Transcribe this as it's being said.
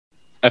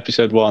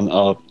episode 1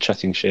 of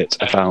Chatting Shit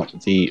about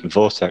the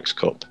Vortex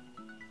Cup.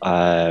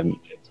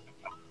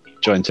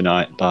 Joined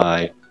tonight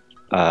by,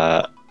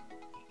 I'm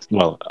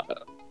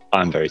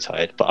very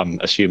tired, but I'm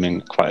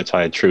assuming quite a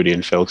tired Trudy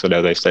and Phil, because I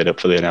know they stayed up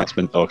for the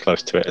announcement or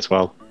close to it as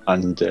well.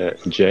 And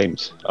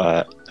James,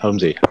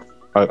 Holmesy,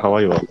 how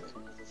are you all?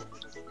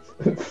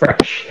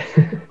 Fresh.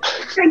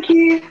 Thank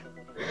you.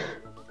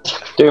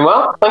 Doing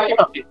well, thank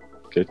you.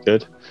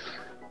 Good.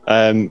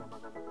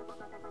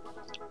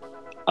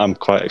 I'm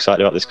quite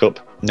excited about this cup.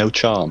 No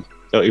charm.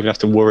 Don't even have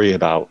to worry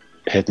about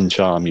hidden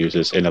charm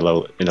users in a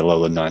lowland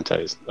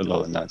Ninetales.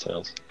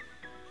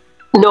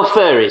 No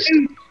fairies.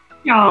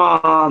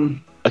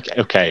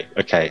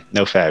 Okay.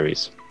 No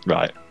fairies.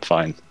 Right,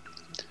 fine.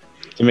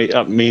 To me,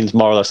 that means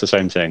more or less the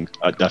same thing.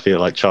 I feel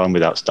like charm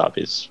without stab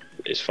is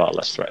far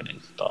less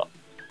threatening, but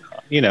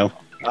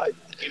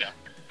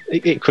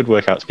it could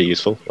work out to be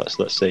useful. Let's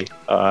see.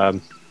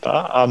 But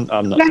I'm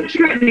not less so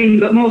sure. threatening,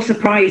 but more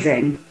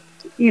surprising.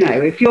 You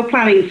know, if you're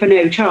planning for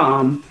no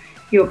charm,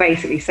 you're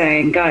basically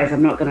saying, guys,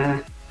 I'm not going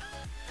to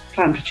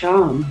plan for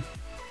charm.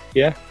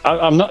 Yeah,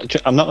 I'm not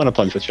going to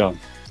plan for charm.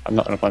 I'm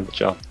not going to plan for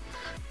charm.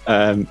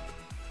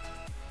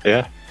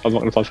 Yeah, I'm not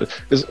going to plan for.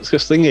 Because the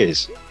thing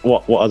is,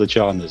 what are the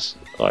charmers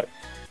like?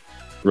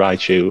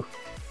 Raichu,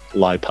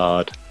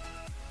 Lipard.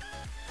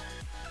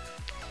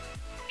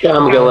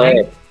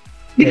 Galade.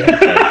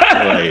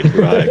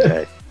 Right,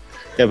 okay.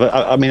 Yeah, but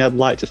I mean, I'd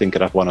like to think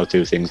I'd have one or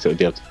two things that would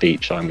be able to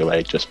beat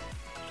Galade just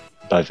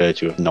by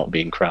virtue of not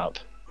being crap.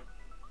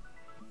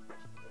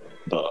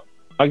 But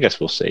I guess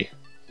we'll see.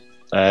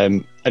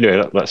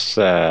 Anyway, let's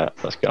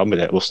get on with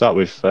it. We'll start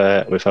with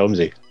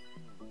Holmesy.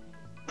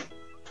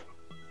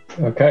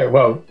 Okay,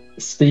 well,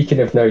 speaking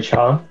of no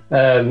charm,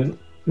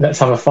 let's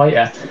have a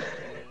fighter.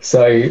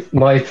 So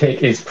my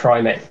pick is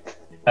Primeape,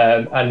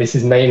 and this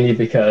is mainly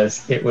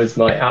because it was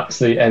my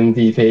absolute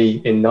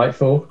MVP in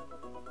Nightfall.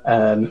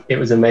 It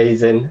was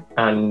amazing,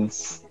 and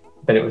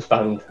then it was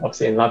banned,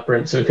 obviously, in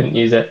Labyrinth, so we couldn't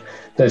use it.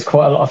 There's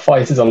quite a lot of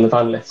fighters on the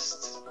ban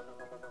list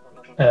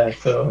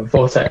for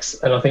Vortex,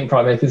 and I think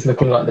Primeape is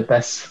looking like the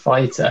best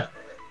fighter,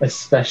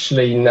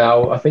 especially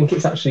now. I think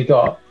it's actually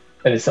got,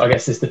 and I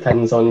guess this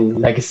depends on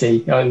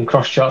Legacy and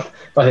Cross Chop,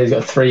 but I think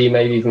it's got 3,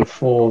 maybe even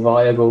 4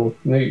 viable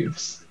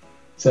moves.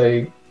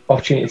 So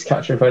opportunity to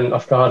catch your opponent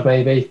off guard,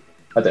 maybe.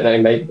 I don't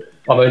know, maybe.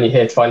 I'm only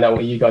here to find out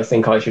what you guys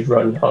think I should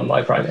run on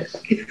my Primeape,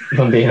 if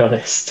I'm being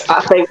honest.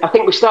 I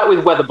think we start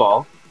with Weather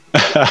Ball.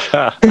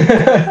 I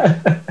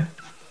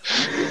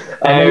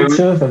made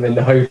 2 of them in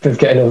the hope of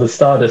getting all the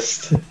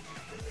Stardust.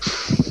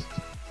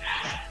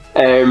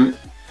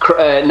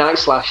 Night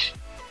Slash,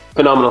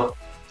 phenomenal.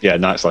 Yeah,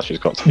 Night Slash has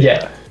got to be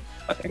there,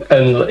 I think.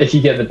 And if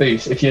you get the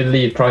boost, if you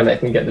lead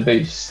Primeape and get the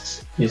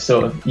boost,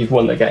 you've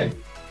won the game.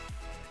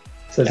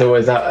 So there's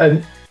always that.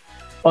 And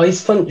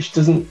Ice Punch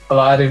doesn't. Well,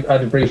 I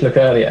had a brief look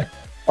earlier.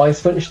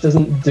 Ice Punch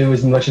doesn't do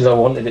as much as I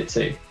wanted it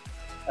to,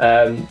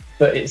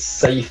 but it's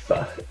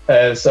safer.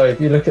 So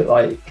if you look at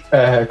like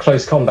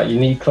close combat, you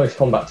need close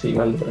combat to beat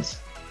Mandibuzz.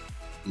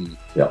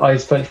 The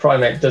Ice Punch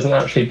Primeape doesn't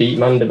actually beat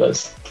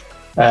Mandibuzz,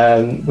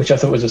 which I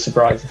thought was a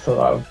surprise. I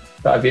thought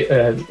that'd be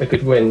a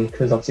good win,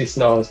 because obviously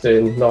Snarl's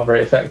doing not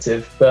very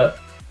effective. But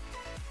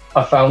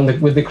I found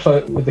that with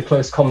the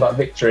close combat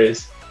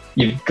victories,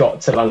 you've got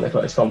to land the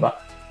close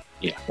combat.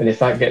 Yeah. And if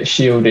that gets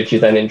shielded,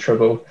 you're then in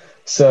trouble.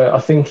 So I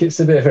think it's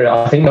a bit of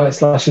I think Night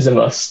Slash is a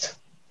must,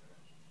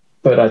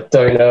 but I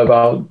don't know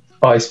about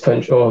Ice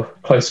Punch or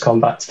close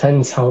combat.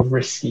 Depends how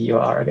risky you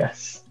are, I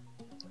guess.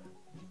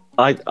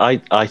 I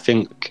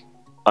think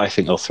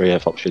all 3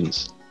 have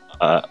options.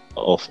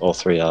 All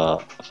 3 are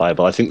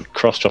viable. I think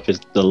Cross Chop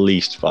is the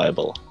least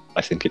viable.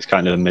 I think it's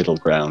kind of a middle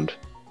ground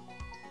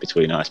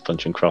between Ice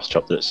Punch and Cross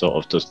Chop that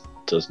sort of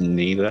does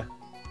neither.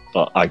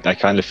 But I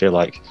kind of feel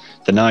like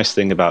the nice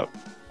thing about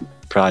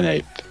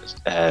Primeape,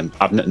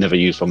 I've never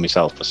used one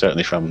myself, but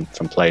certainly from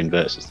playing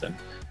versus them,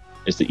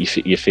 is that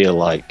you feel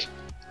like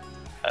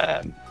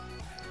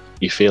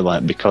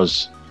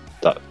because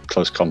that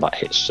close combat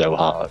hits so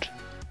hard,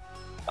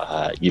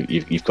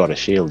 you've got to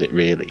shield it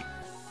really,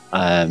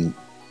 and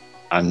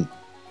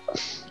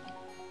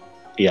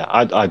yeah,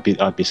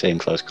 I'd be saying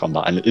close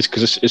combat, and it's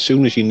because as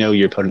soon as you know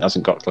your opponent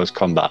hasn't got close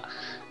combat,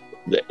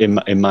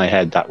 in my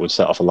head that would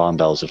set off alarm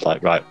bells of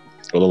like, right,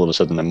 well, all of a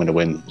sudden I'm going to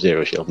win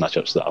 0 shield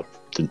matchups that I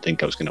didn't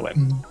think I was going to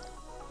win,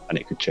 and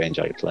it could change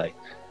how you play.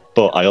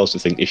 But I also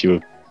think if you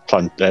were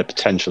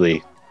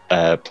potentially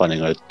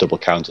planning a double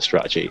counter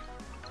strategy,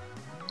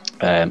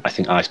 I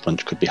think Ice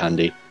Punch could be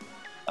handy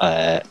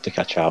to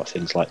catch out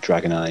things like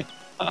Dragonite,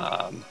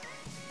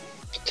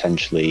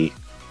 potentially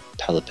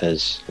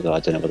Pelipper, although I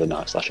don't know whether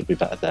Night Slash would be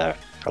better there.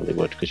 Probably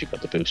would, because you've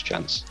got the boost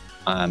chance.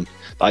 But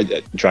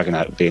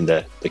Dragonite being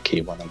the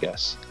key one, I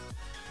guess.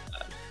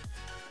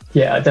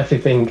 Yeah, I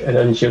definitely think an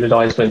unshielded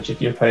Ice Punch,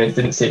 if your opponent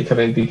didn't see it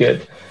coming, would be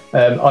good.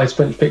 Ice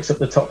Punch picks up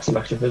the Tox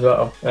matchup as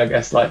well. And I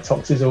guess like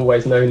Tox is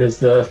always known as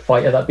the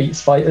fighter that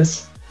beats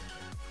fighters.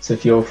 So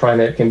if your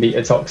Primeape can beat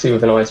a Toxie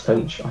with an Ice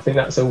Punch, I think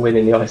that's a win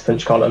in the Ice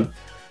Punch column.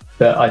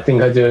 But I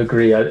think I do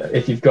agree,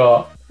 if you've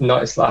got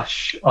Night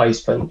Slash, Ice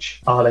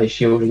Punch, are they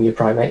shielding your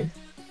Primeape?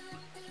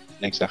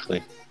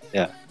 exactly.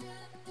 Yeah.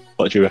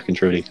 What do you reckon,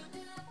 Trudy?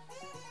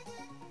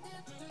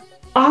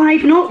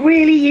 I've not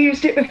really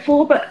used it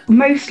before, but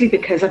mostly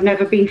because I've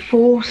never been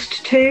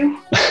forced to.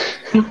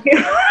 I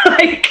feel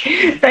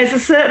like there's a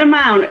certain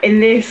amount in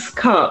this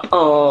cup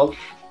of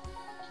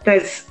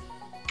the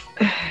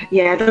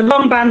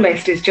long ban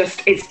list is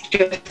just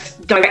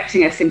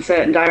directing us in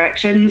certain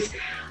directions.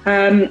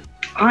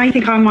 I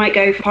think I might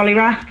go for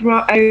Polyrath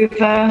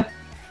over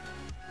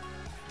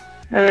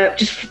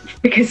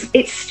just because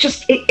it's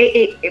just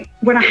it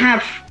when I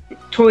have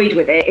toyed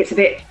with it, it's a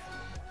bit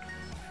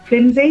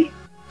flimsy.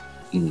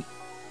 Mm.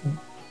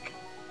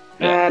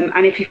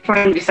 And if you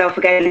find yourself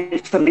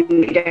against something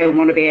that you don't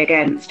want to be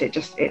against,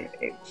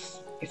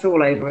 it's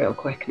all over real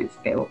quick and it's a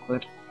bit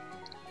awkward.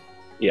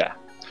 Yeah,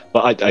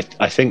 but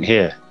I think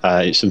here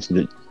it's something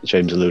that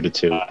James alluded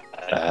to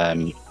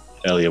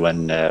earlier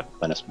when I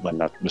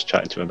was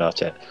chatting to him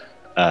about it.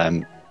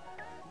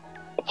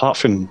 Apart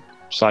from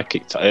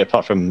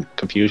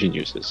confusion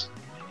users,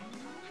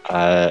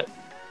 the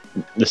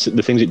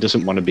things it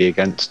doesn't want to be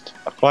against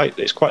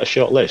it's quite a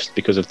short list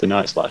because of the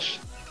Night Slash.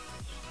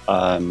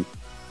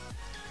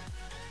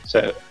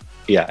 So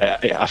yeah,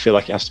 I feel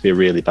like it has to be a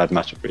really bad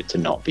matchup for it to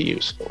not be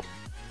useful.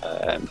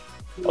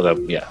 Although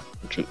yeah,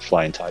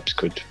 flying types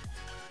could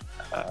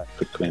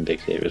come in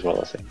big here as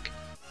well, I think.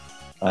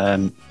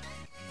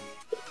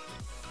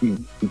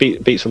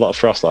 Beats a lot of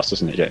Frostlass,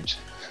 doesn't it, James?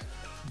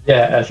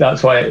 Yeah,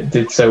 that's why it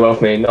did so well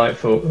for me in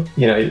Nightfall.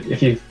 You know,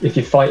 if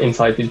your fighting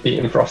type is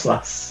beating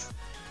Frostlass,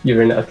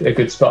 you're in a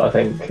good spot, I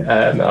think.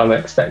 I'm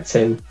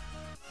expecting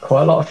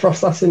quite a lot of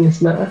Frostlass in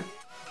this meta.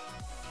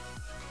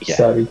 Yeah.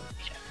 So, you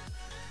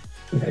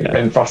know,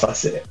 and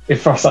Frostlass,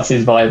 if Frostlass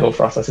is viable,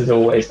 Frostlass is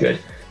always good.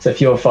 So if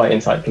your fighting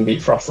type can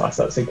beat Frostlass,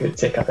 that's a good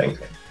tick, I think.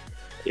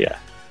 Yeah,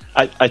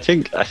 I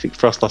think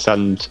Frostlass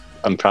and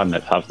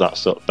Primeape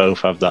both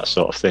have that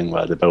sort of thing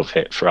where they both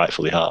hit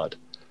frightfully hard,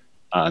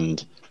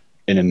 and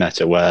in a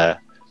meta where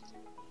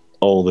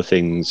all the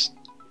things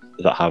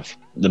that have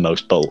the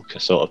most bulk are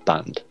sort of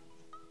banned,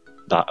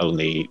 that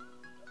only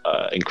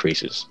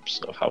increases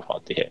sort of how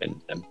hard they hit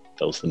and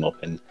fills them up.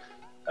 And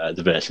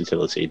the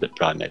versatility that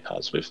Primeape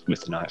has with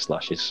the Night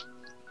Slash is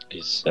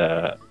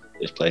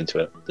playing to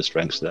it. The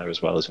strengths there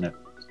as well, isn't it?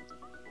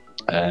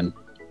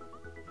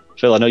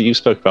 Phil, I know you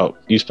spoke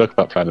about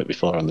Primeape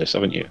before on this,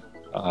 haven't you?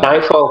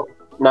 Nightfall,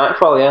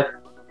 yeah.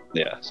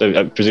 Yeah.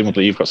 So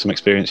presumably you've got some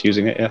experience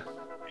using it, yeah.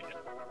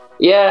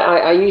 Yeah,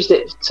 I used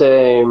it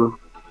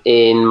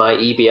in my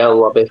EBL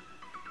lobby,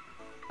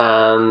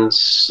 and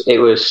it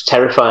was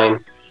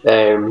terrifying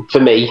for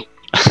me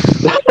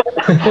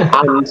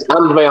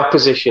and my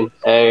opposition.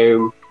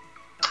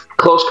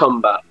 Close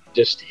combat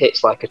just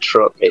hits like a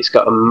truck. It's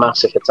got a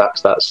massive attack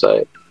stat,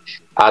 so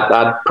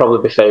I'd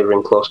probably be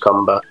favouring close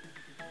combat.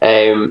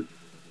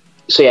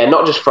 So yeah,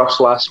 not just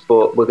Frostlass,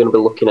 but we're going to be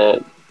looking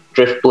at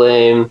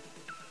Driftblame,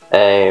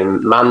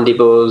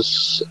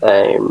 Mandibuzz.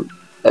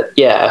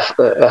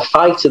 A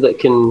fighter that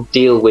can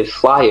deal with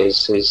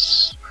flyers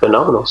is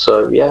phenomenal.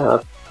 So yeah,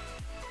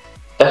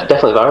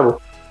 definitely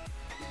viable.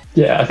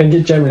 Yeah, I think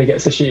it generally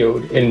gets a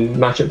shield in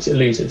matchups it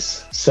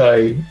loses.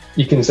 So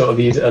you can sort of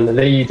use it on the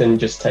lead and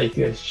just take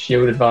a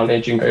shield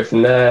advantage and go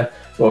from there.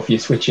 Or if you're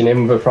switching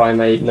in with a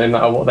Primeape, no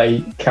matter what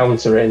they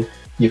counter in,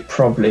 you're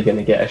probably going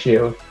to get a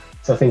shield.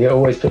 So I think it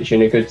always puts you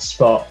in a good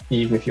spot,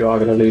 even if you are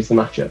going to lose the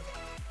matchup.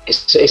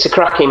 It's a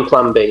cracking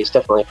plan B. It's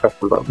definitely a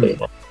cracking plan B.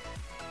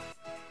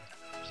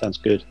 Sounds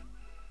good.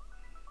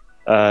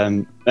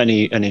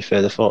 Any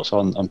further thoughts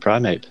on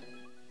Primeape?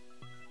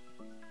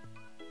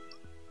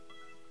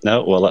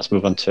 No. Well, let's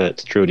move on to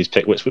Trudy's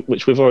pick, which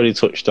we've already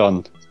touched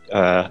on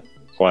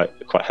quite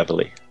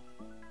heavily.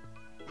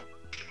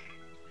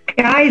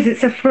 Guys,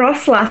 it's a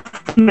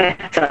Frostlass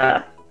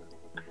meta.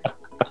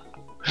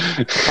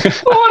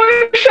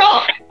 Oh, I'm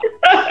shocked.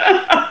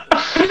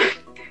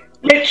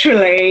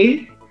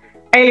 Literally,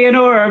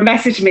 Eleonora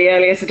messaged me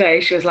earlier today.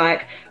 She was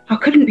like, I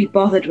couldn't be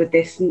bothered with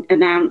this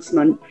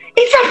announcement.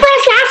 It's a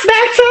Frostlass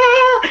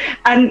meta!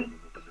 And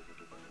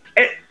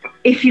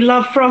if you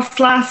love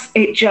Frostlass,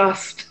 it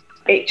just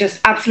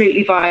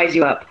absolutely fires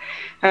you up.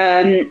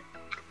 And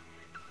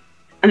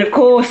of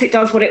course, it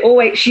does what it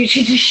always...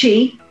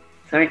 She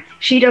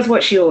does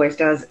what she always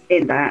does,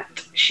 in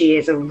that she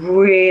is a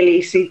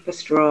really super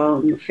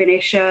strong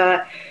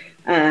finisher,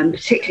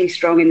 particularly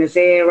strong in the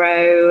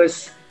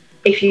zeros.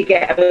 If you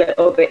get a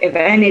little bit of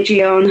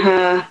energy on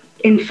her,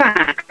 in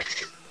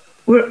fact,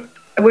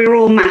 we're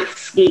all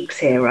maths geeks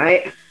here,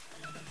 right?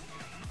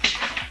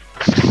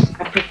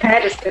 I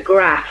prepared us a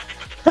graph.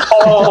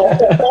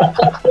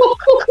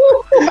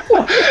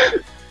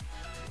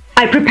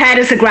 I prepared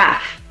us a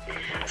graph.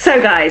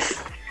 So,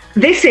 guys,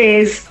 this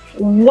is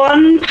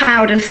 1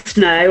 powder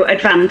snow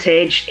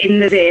advantage in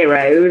the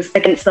zeros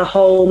against the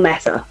whole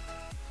meta.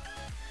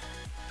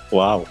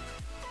 Wow.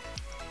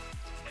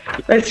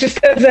 Let's just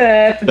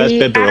observe There's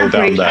the Bibarel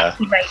down average there.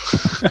 rate.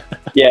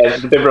 Yeah,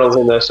 the Bibarel's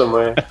in there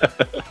somewhere.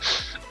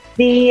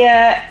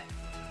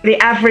 the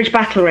average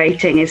battle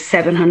rating is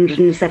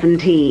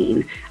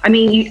 717. I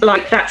mean,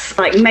 that's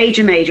like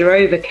major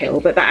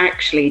overkill, but that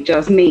actually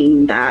does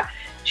mean that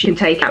she can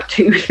take out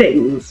 2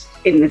 things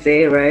in the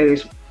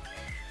zeros.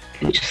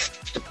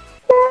 Just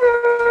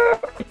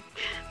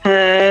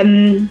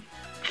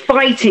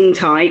fighting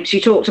types.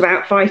 You talked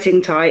about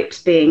fighting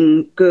types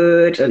being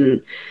good,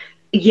 and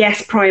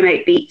yes,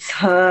 Primate beats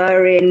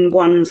her in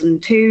 1s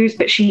and 2s,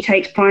 but she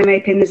takes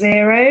Primate in the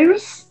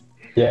zeros.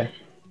 Yeah.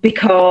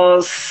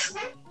 Because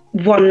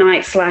 1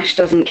 Night Slash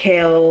doesn't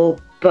kill,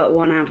 but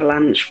 1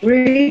 Avalanche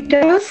really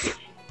does.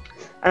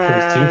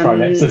 There's 2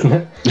 Primates, isn't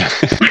it?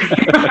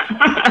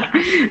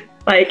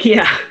 Like,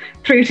 yeah,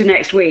 through to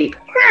next week.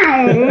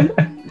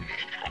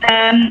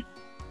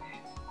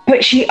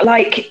 But she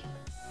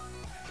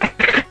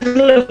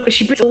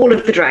puts all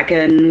of the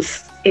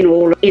dragons in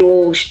all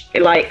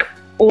like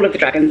all of the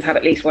dragons have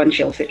at least one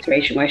shield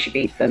situation where she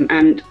beats them,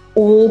 and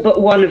all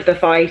but one of the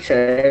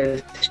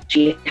fighters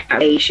she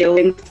had a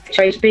shielding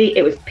situation to beat.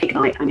 It was Pig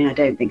Knight. I mean, I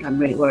don't think I'm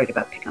really worried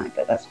about Pig Knight,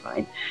 but that's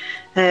fine.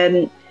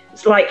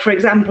 It's like, for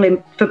example,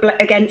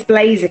 against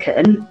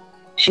Blaziken,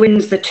 she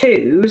wins the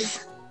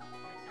 2s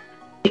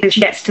because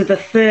she gets to the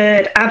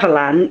 3rd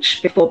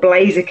Avalanche before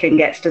Blaziken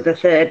gets to the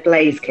 3rd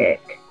Blaze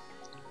Kick.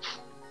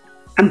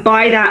 And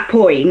by that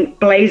point,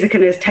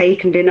 Blaziken has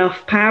taken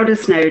enough powder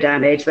snow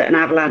damage that an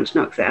Avalanche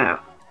knocks it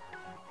out.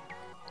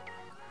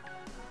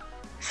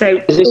 So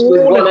is this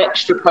with 1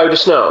 extra powder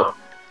snow?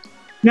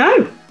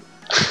 No.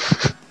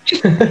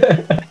 Just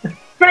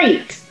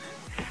great.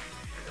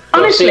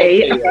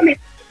 Honestly,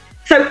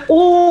 so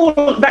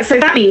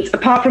that means,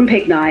 apart from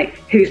Pig Knight,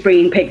 who's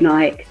bringing Pig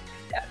Knight,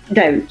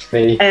 don't.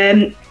 Me.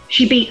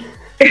 She beats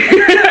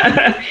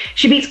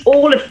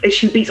all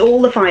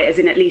the fighters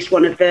in at least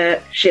one of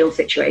the shield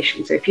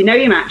situations. So if you know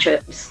your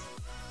matchups,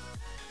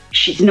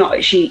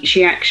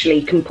 she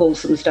actually can pull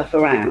some stuff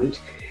around.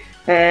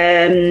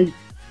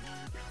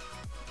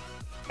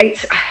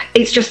 It's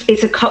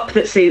a cup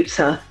that suits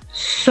her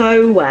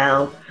so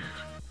well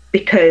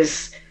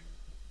because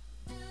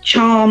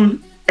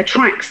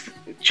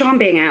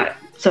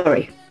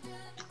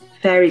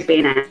fairies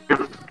being out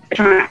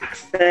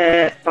attracts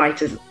the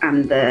fighters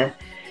and the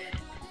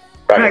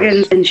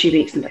dragons, and she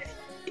beats them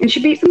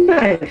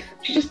both.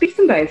 She just beats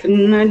them both,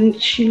 and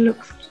she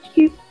looks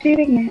cute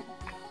doing it.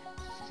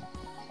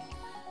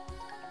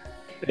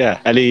 Yeah.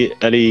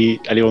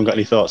 Anyone got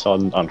any thoughts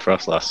on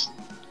Frostlass?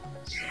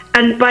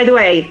 And by the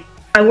way,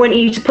 I want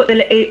you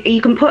to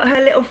you can put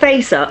her little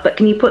face up, but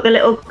can you put the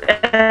little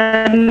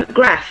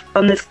graph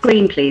on the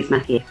screen, please,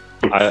 Matthew?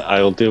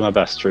 I'll do my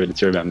best to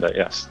remember.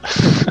 Yes.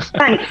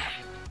 Thanks.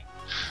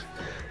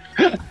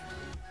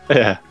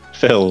 Yeah.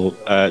 Phil,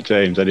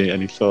 James,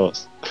 any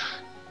thoughts?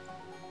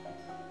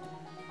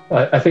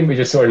 I think we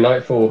just saw in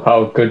Nightfall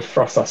how good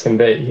Frostlass can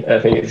be. I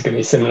think it's going to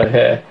be similar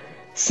here.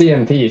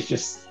 CMP is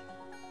just...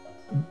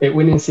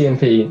 winning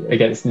CMP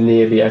against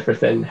nearly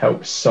everything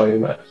helps so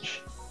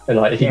much. And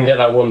like, if you can get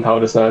that 1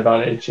 powder snow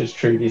advantage, as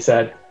Trudy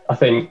said, I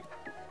think,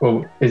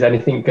 well, is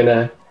anything going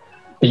to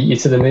beat you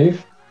to the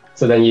move?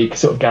 So then you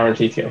sort of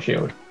guaranteed to get a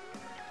shield.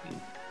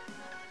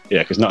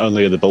 Yeah, because not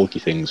only are the bulky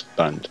things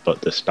banned,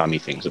 but the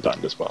spammy things are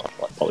banned as well.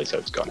 Like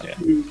Polytoad's gone here.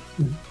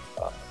 Mm-hmm.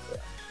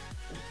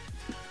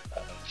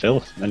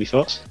 Phil, any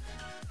thoughts?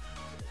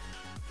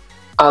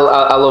 I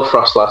love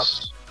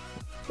Frostlass.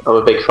 I'm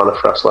a big fan of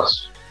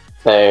Frostlass.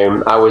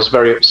 I was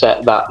very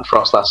upset that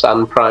Frostlass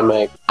and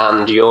Primate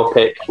and your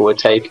pick were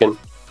taken.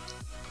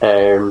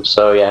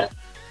 So yeah.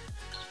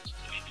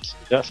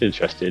 That's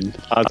interesting.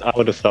 I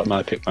would have thought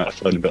my pick might have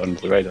flown a bit under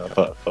the radar,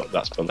 but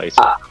that's for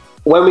later.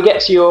 When we get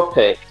to your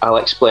pick, I'll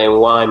explain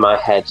why my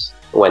head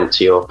went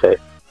to your pick.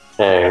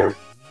 But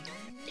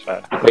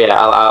yeah,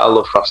 I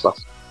love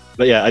Frostlass.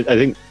 But yeah, I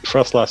think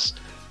Frostlass,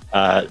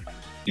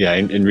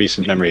 in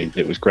recent memory,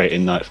 it was great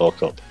in Nightfall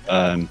Cup.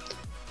 I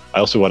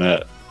also want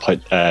to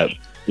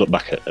look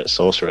back at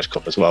Sorcerer's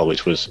Cup as well,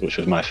 which was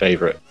my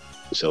favourite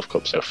Silph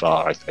Cup so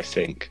far, I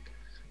think,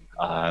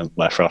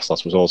 where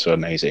Frostlass was also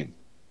amazing,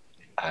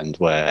 and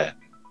where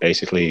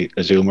basically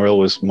Azumarill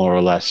was more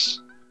or less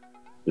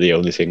the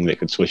only thing that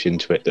could switch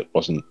into it that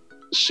wasn't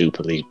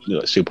super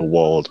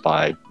walled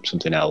by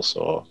something else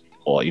or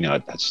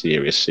had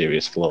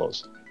serious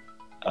flaws.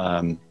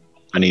 And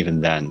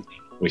even then,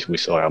 we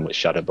saw how much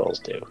Shadow Balls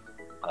do.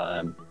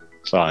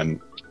 So I'm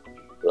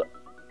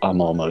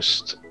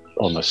almost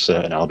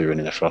certain I'll be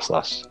running a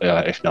Frostlass.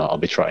 If not, I'll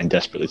be trying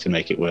desperately to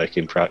make it work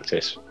in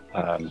practice.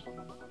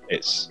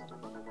 It's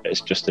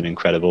just an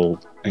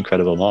incredible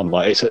mon.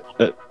 Like, it's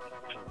at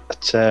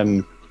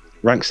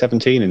rank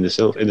 17 in the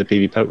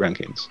PV Poke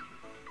rankings.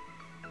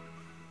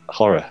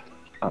 Horror,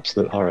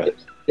 absolute horror.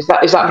 Is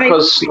that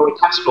because Snowy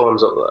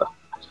Castform's up there?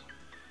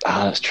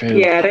 Ah, that's true.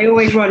 Yeah, they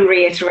always run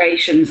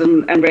reiterations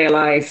and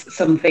realise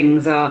some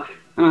things are,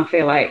 and I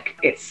feel like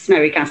it's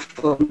Snowy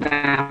Castform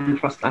down,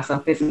 Frostlass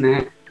up, isn't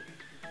it?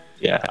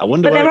 Yeah, I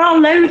wonder. But there are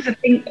loads of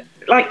things.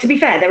 Like, to be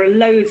fair, there are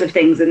loads of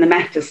things in the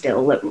meta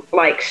still that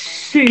like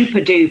super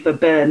duper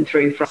burn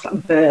through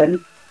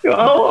Frostlass.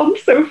 Oh, I'm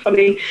so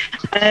funny.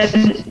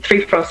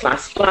 Through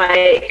Frostlass,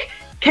 like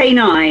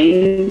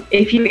K9,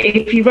 if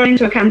you run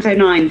into a Kanto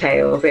 9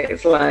 Tails,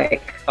 it's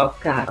like, oh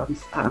god,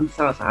 I'm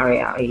so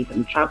sorry I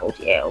even travelled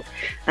you.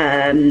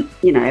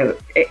 You know,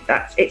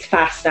 it's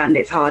fast and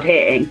it's hard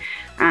hitting,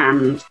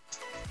 and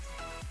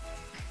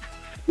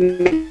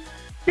so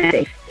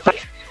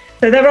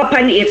there are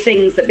plenty of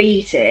things that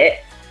beat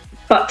it,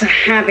 but to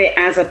have it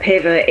as a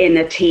pivot in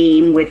a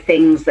team with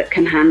things that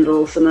can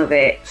handle some of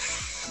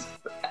its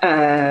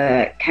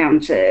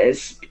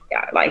counters,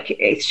 like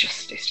it's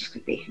just going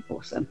to be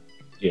awesome.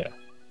 Yeah,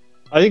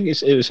 I think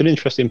it was an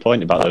interesting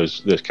point about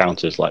those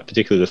counters, like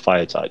particularly the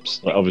fire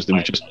types. Like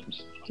obviously,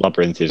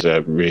 Labyrinth is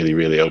a really,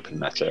 really open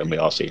meta, and we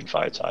are seeing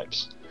fire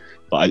types.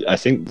 But I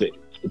think that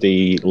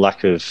the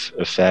lack of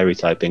fairy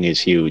typing is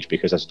huge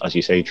because, as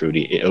you say,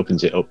 Trudy, it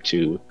opens it up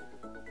to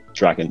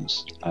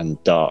dragons and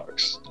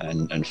darks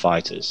and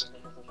fighters,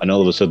 and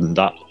all of a sudden,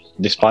 that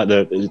despite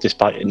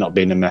it not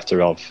being a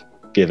meta of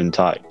given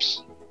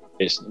types,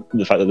 it's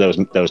the fact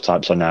that those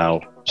types are now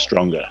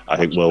stronger. I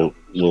think will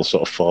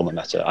sort of form a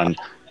meta. And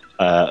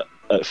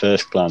at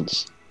first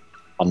glance,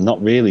 I'm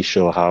not really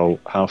sure how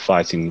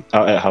fire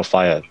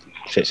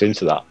fits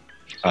into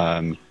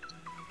that.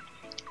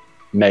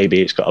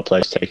 Maybe it's got a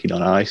place taking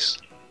on ice,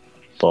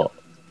 but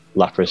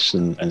Lapras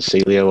and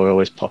Celio are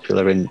always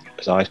popular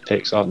as ice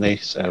picks, aren't they?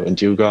 So, and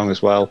Dugong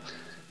as well.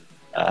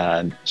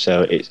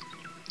 So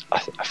I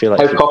feel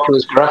like how popular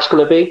is grass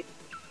going to be?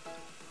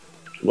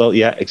 Well,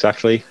 yeah,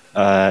 exactly.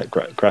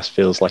 Grass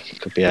feels like it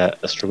could be a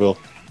struggle.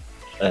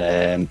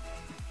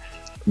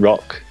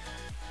 Rock.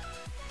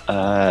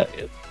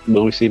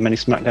 Will we see many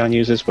SmackDown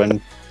users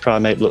when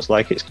Primate looks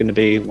like it's going to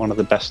be one of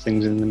the best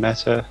things in the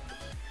meta?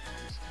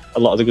 A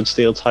lot of the good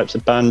steel types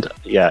are banned.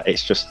 Yeah,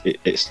 it's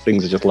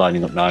things are just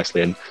lining up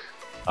nicely,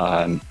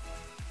 and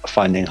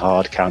finding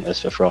hard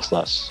counters for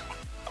Frostlass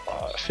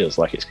feels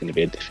like it's going to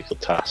be a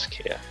difficult task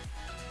here.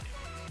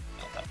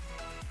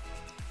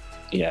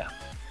 Yeah.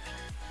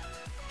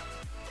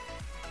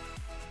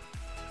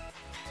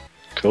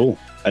 Cool.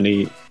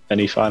 Any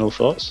final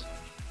thoughts?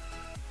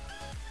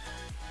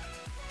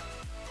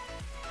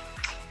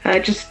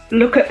 Just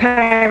look at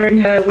pairing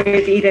her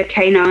with either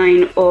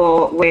K9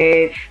 or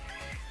with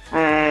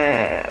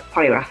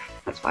Poliwrath.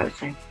 That's what I would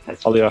say.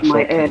 That's Poliwrath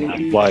my or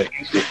early. Why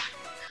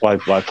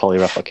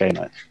Poliwrath or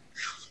K9?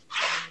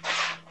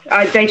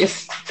 They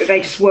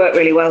just work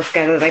really well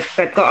together.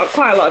 They've got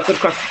quite a lot of good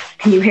cross.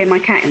 Can you hear my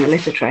cat in the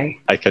litter tray?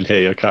 I can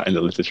hear your cat in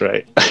the litter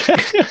tray.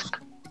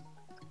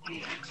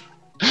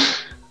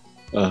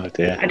 Oh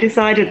dear. I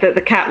decided that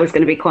the cat was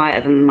going to be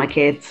quieter than my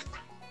kids.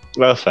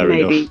 Well, fair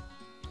enough.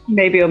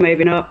 Maybe or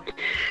maybe not.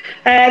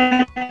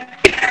 Yeah,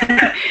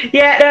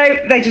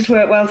 no, they just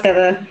work well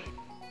together.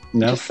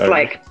 No, just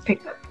like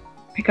pick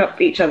up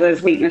each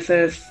other's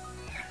weaknesses,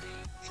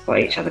 spot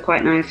each other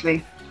quite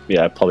nicely.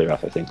 Yeah,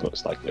 Poliwrath I think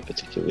looks like a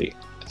particularly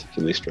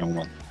strong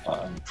one,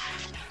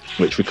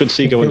 which we could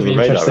see go under the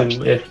radar.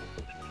 Actually,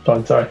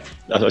 I'm sorry.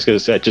 I was going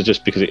to say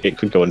just because it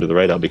could go under the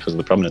radar because of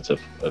the prominence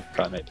of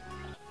Primate.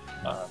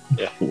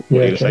 Yeah, what are you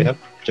going to say,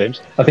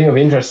 James? I think it'll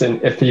be interesting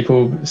if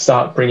people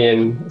start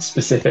bringing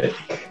specific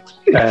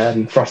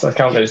Frostlass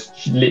counters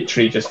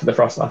literally just for the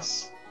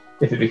Frostlass,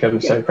 if it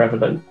becomes so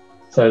prevalent.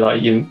 So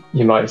like you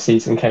might see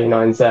some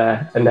K9s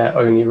there, and their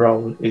only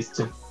role is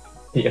to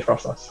beat a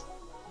Frostlass.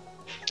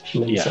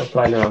 And then sort of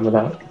playing around with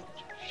that.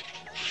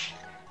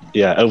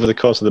 Yeah, over the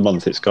course of the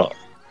month,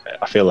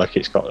 I feel like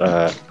it's got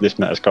this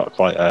meta's got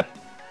quite a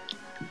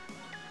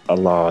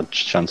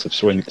large chance of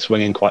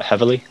swinging quite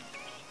heavily.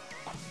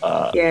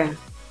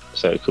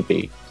 So it could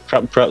be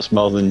perhaps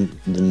more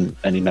than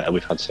any meta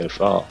we've had so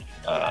far,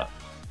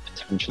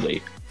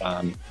 potentially.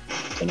 I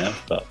don't know,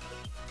 but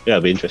yeah,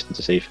 it'll be interesting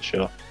to see for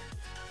sure.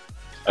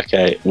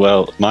 Okay,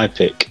 well, my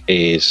pick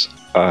is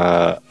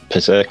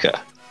Berserker,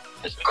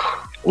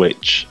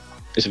 which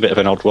is a bit of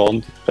an odd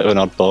one, bit of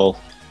an oddball.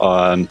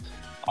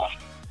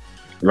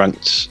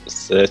 Ranked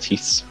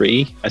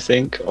 33, I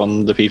think,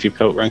 on the PvP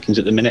rankings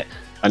at the minute,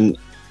 and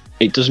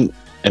it doesn't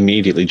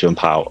immediately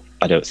jump out,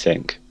 I don't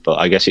think. But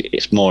I guess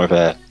it's more of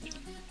a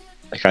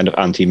kind of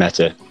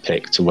anti-meta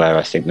pick to where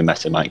I think the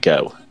meta might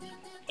go.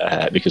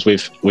 Because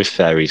with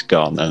fairies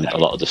gone and a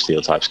lot of the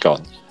steel types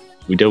gone,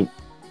 we don't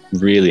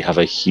really have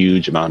a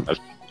huge amount of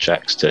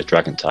checks to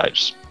dragon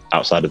types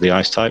outside of the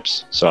ice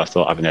types. So I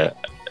thought having an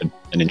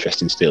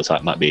interesting steel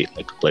type might be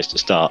a good place to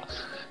start.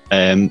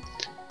 And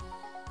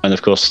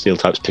of course, steel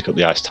types pick up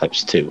the ice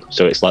types too.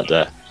 So it's like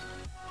the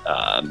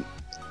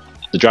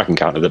dragon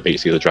counter that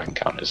beats the other dragon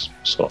counters.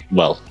 So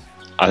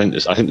I think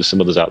there's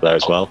some others out there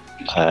as well,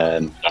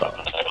 but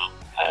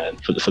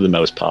for the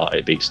most part,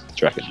 it beats the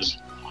dragons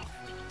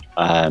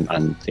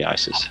and the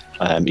ices.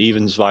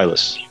 Evens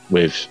Vilus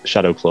with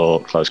Shadow Claw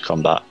close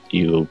combat,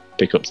 you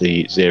pick up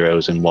the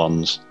 0s and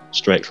 1s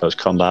straight close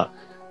combat.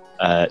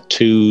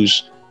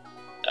 2s,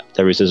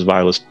 there is a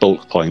Vilus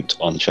bulk point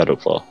on Shadow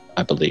Claw,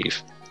 I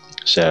believe.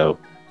 So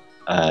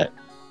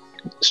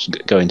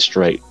going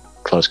straight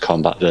close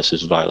combat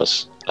versus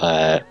Vilus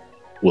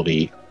will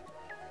be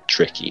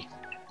tricky.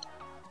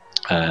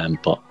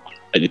 But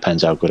it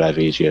depends how good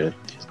IVs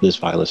this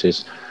Vilus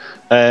is.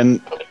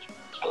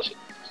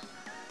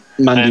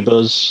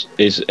 Mandibuzz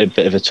is a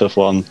bit of a tough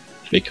one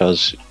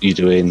because you're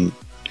doing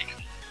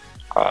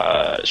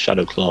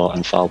Shadow Claw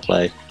and Foul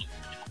Play,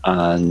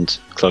 and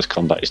Close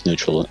Combat is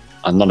neutral,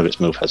 and none of its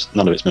moves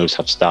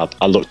have stab.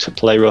 I looked at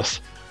Play Rough,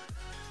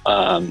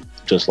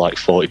 does like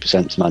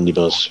 40% to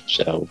Mandibuzz,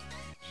 so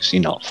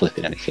you're not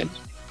flipping anything.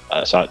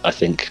 So I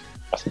think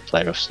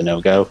Play Rough's a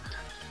no-go.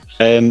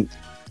 I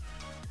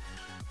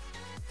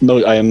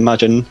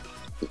imagine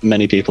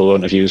many people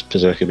won't have used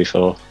Berserker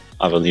before.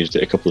 I've only used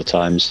it a couple of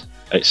times.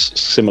 It's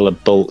similar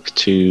bulk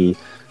to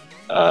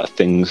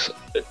things,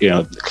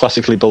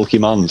 classically bulky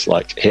mons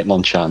like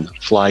Hitmonchan,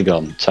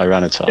 Flygon,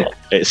 Tyranitar.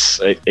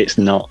 It's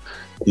not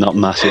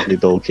massively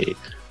bulky.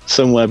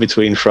 Somewhere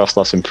between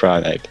Frostlass and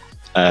Primeape.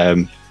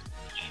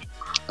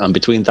 And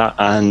between that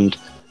and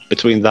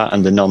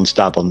the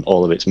non-stab on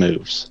all of its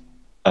moves,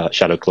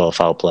 Shadow Claw,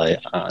 Foul Play,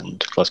 and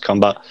Close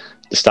Combat,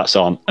 the stats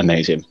aren't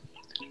amazing.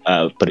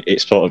 But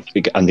it's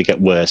and they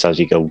get worse as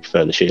you go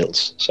further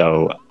shields.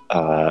 So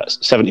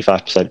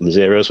 75% in the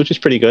zeros, which is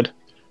pretty good.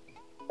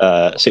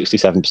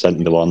 67%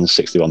 in the ones,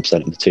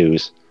 61% in the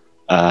twos.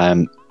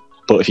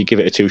 But if you give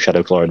it a 2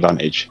 Shadow Claw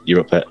advantage, you're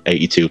up at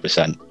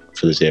 82%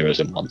 for the zeros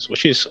and ones,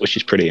 which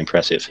is pretty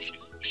impressive.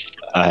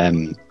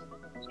 The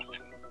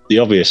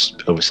obvious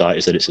oversight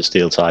is that it's a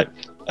steel type,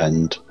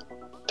 and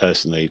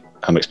personally,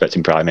 I'm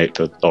expecting Primeape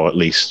or at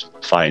least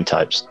fighting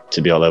types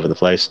to be all over the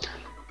place.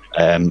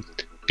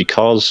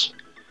 Because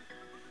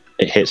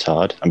it hits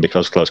hard, and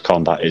because Close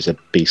Combat is a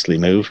beastly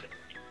move,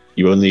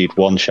 you only need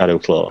 1 Shadow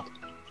Claw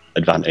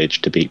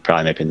advantage to beat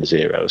Primeape in the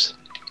zeros.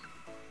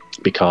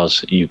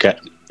 Because you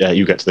get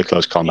to the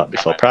Close Combat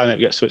before Primeape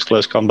gets to its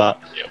Close Combat,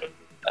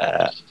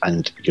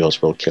 and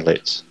yours will kill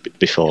it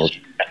before,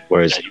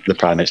 whereas the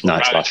Primate's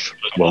Night Slash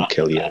won't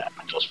kill you.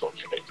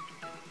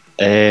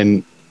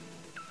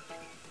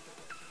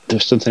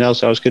 There's something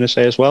else I was going to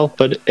say as well,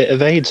 but it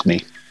evades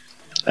me.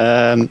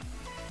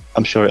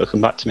 I'm sure it'll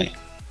come back to me.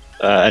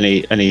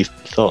 Any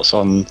thoughts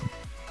on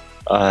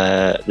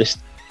this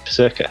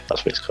Berserker?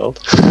 That's what it's called.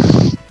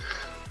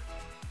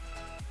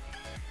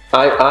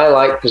 I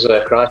like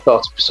Berserker. I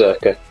thought of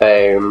Berserker.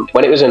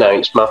 When it was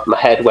announced, my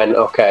head went,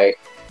 okay,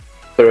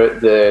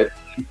 the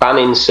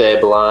banning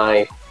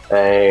Sableye.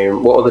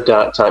 What other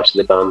dark types are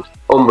they banned?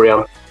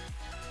 Umbreon.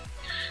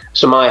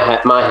 So my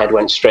head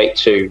went straight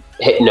to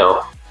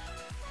Hypno.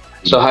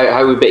 So how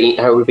are we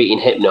beating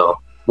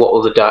Hypno? What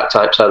other dark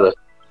types are there?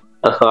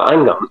 I thought,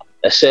 hang on,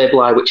 a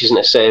Sableye which isn't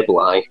a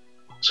Sableye.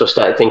 So I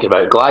started thinking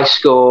about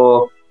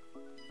Gliscor.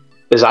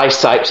 There's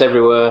ice types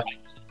everywhere.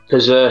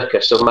 Berserker.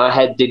 So my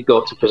head did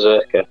go to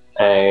Berserker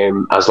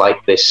as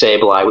like this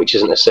Sableye which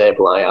isn't a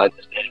Sableye.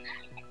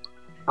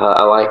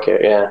 I like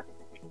it, yeah.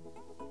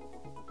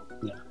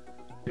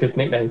 Good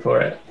nickname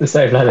for it. The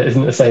Sableye that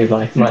isn't a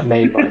Sableye. Might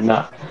name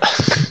that.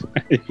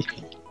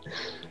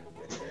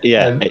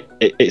 Yeah,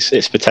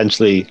 it's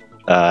potentially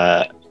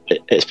a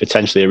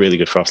really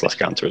good Frostlass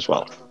counter as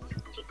well,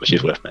 which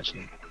is worth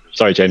mentioning.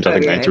 Sorry, James, I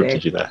think I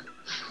interrupted you there.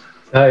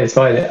 No, it's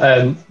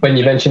fine. When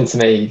you mentioned to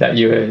me that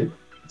you were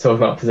talking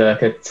about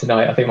Berserker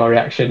tonight, I think my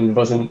reaction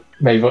wasn't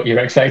maybe what you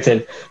were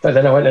expecting. But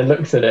then I went and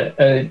looked at it,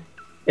 and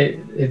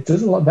it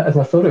does a lot better than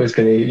I thought it was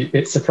going to.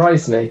 It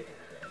surprised me.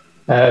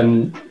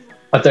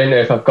 I don't know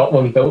if I've got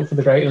one built for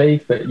the Great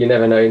League, but you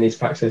never know in these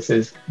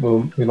practices.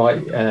 We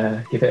might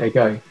give it a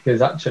go,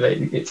 because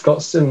actually it's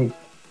got some.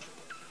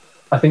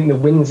 I think the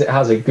wins it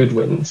has are good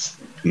wins.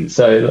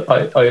 So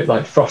I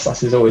like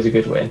Frostlass is always a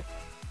good win.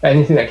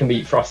 Anything that can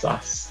beat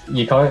Frostlass,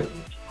 you're kind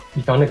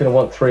of going to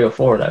want 3 or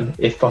 4 of them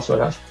if possible.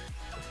 That's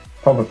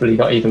probably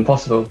not even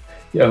possible.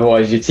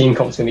 Otherwise, your team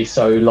comp's going to be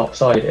so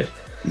lopsided.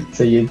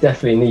 So you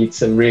definitely need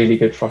some really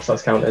good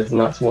Frostlass counters,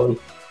 and that's one.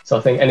 So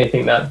I think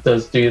anything that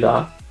does do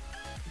that,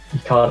 you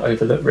can't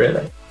overlook,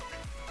 really.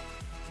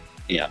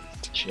 Yeah,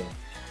 sure.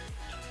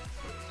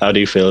 How do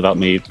you feel about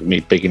me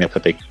bigging up a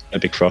big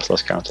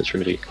Frostlass counter,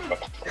 Trudy?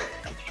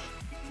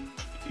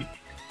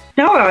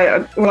 No,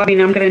 I'm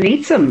going to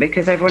need some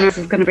because everyone else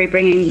is going to be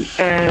bringing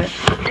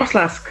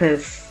Frostlass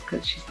because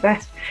she's the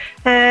best.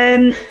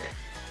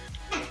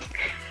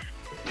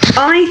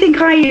 I think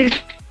I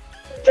used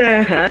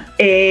her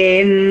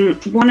in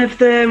one of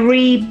the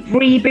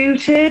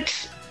rebooted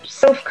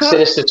Silph cups.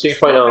 Sinister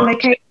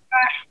 2.0.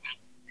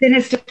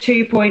 Sinister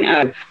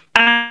 2.0.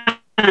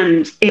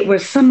 And it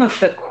was some of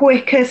the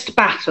quickest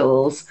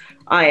battles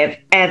I have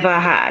ever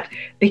had,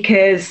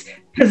 because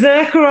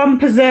Berserker on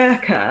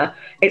Berserker,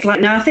 it's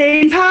like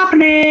nothing's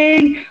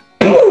happening.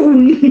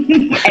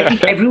 Boom!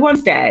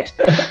 Everyone's dead.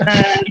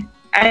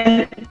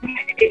 And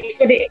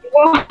it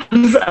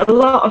was a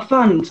lot of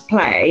fun to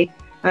play,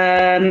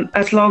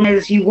 as long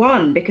as you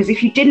won, because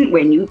if you didn't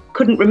win, you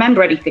couldn't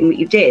remember anything that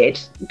you did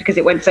because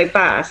it went so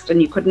fast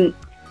and you couldn't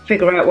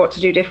figure out what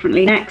to do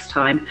differently next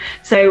time.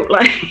 So,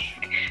 like,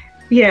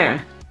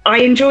 yeah, I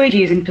enjoyed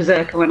using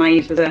Berserker when I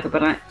used Berserker,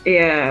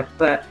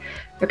 but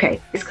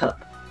okay, this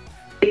cup,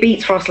 it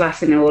beats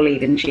Frostlass in all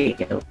even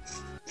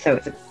shields, so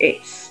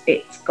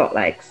it's got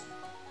legs.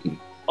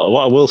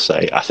 What I will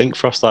say, I think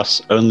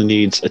Frostlass only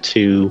needs a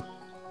 2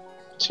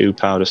 2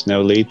 powder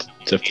snow lead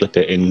to flip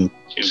it in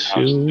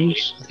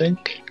 2s, I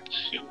think.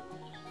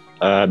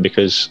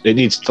 Because it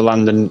needs to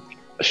land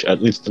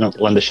at least to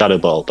land a shadow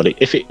ball. But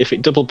if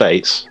it double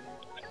baits,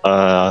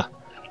 I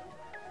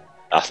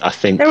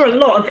think there were a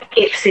lot of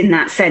ifs in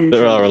that sentence.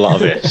 there are a lot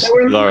of ifs. There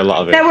were a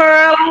lot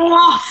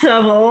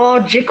of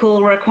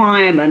logical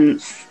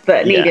requirements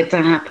that needed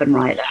to happen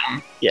right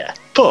there. Yeah,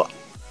 but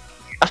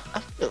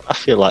I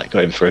feel like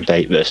going for a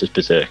bait versus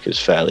Berserker is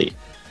fairly.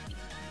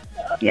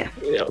 Yeah.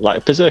 You know,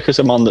 like Berserker's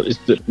a mon that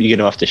you're going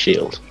to have to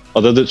shield.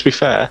 Although, to be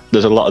fair,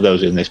 there's a lot of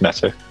those in this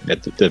meta.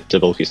 The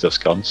bulky stuff's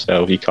gone,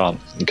 so you can't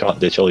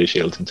ditch all your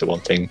shields into one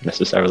thing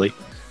necessarily.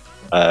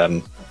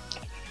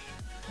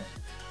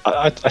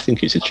 I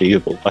think it's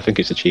achievable. I think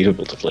it's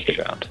achievable to flip it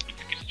around.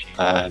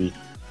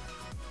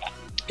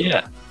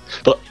 Yeah,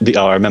 but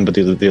I remember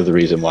the other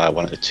reason why I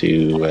wanted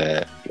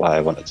to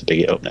big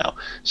it up now.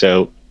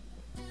 So,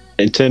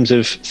 in terms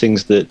of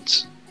things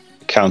that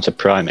counter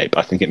Primate,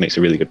 I think it makes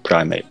a really good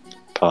Primate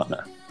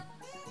partner.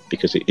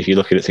 Because if you're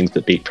looking at things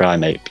that beat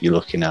Primate, you're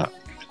looking at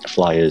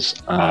Flyers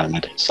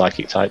and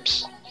Psychic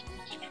types.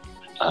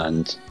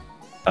 And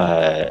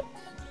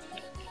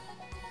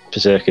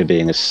Berserker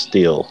being a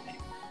Steel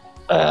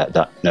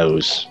that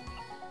knows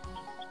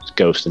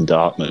Ghost and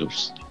Dark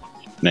moves,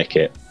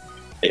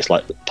 it's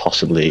like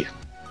possibly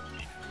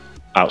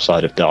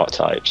outside of Dark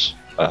types,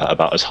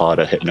 about as hard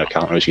a Hypno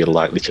counter as you're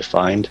likely to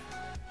find.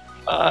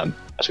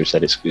 As we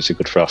said, it's a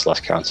good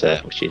Frostlass counter,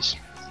 which is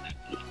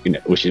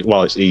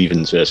while it's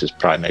evens versus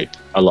Primate,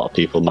 a lot of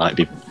people might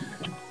be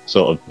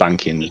sort of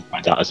banking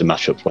that as a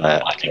matchup where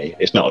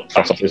it's not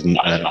Frostlass isn't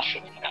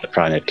a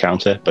Primate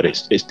counter, but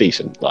it's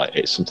decent. Like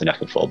it's something I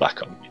can fall back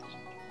on.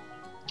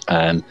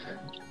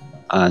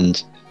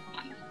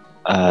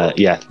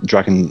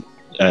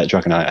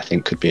 Dragonite I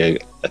think could be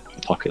a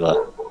popular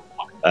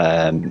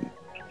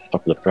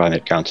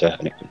Primate counter,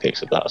 and it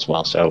picks up that as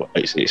well. So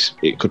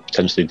it could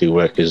potentially do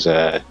work as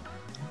a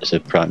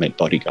Primate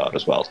bodyguard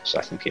as well. So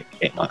I think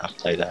it might have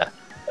to play there.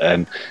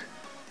 And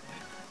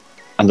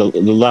the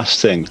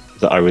last thing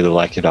that I really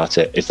like about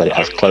it is that it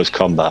has close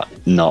combat,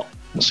 not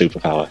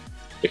superpower,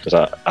 because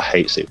I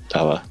hate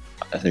superpower.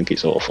 I think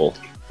it's awful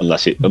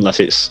unless it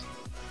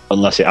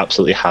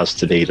absolutely has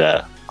to be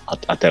there.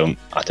 I don't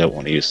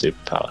want to use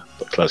superpower,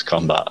 but close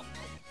combat,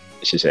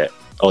 this is it.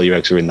 All your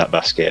eggs are in that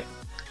basket.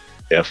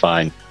 Yeah,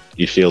 fine.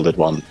 You shielded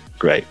one,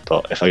 great.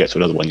 But if I get to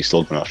another one, you're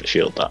still going to have to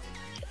shield that.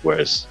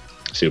 Whereas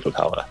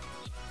superpower,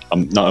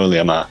 not only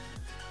am I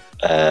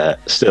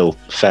still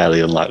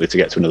fairly unlikely to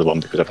get to another one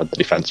because I've had the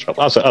defense drop,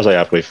 as I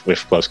have with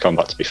close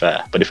combat, to be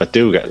fair. But if I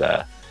do get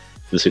there,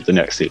 the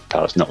next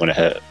superpower is not going to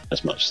hurt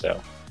as much. So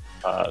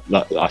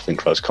I think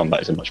close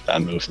combat is a much better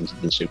move than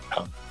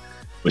superpower.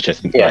 Which I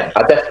think. Yeah,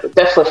 I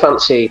definitely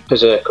fancy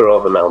Berserker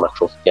over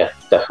Melmetal. Yeah,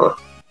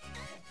 definitely.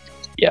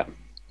 Yeah,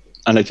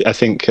 and I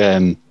think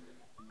the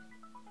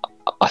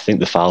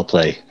foul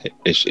play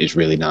is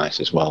really nice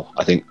as well.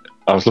 I think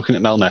I was looking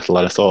at Melmetal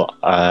and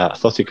I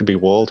thought it could be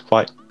walled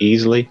quite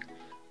easily.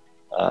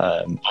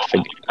 I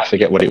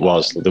forget what it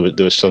was. There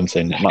was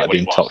something. It might have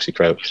been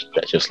Toxicroak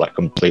that just like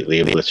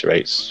completely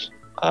obliterates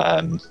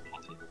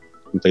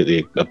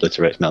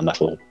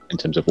Melmetal in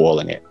terms of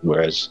walling it,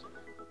 whereas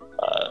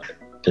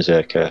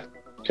Berserker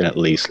can at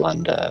least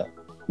land.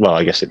 Well,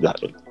 I guess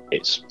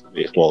it's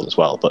walled as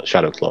well, but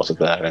Shadow Claws are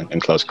there,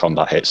 and close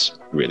combat hits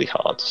really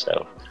hard.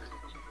 So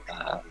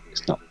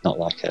it's not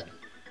like a.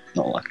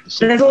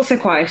 So there's also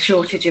quite a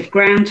shortage of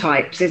ground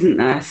types, isn't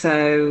there?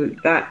 So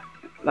that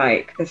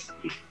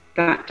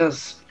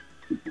does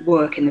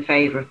work in the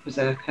favour of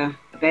Berserker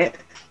a bit.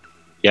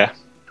 Yeah,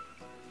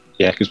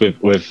 because with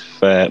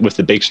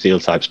the big steel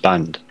types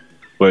banned,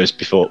 whereas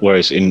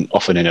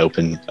often in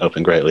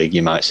open Great League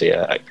you might see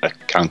a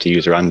counter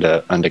user and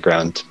a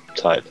ground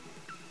type.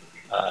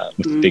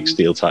 With the big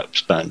steel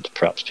types banned,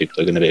 perhaps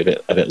people are going to be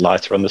a bit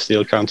lighter on the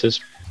steel counters.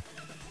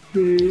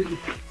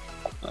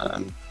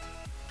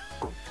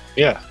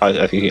 Yeah,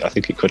 I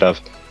think it could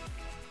have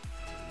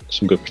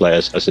some good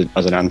players as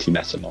an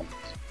anti-meta mon.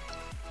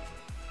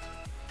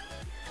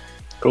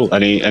 Cool.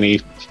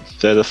 Any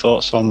further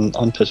thoughts on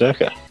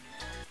Berserker?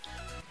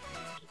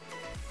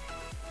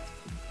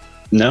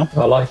 No?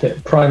 I like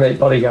it. Primate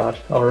bodyguard.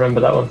 I'll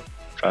remember that one.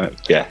 Primate,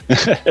 yeah.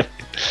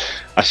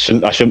 I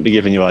shouldn't be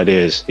giving you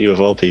ideas. You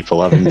of all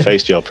people, having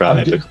faced your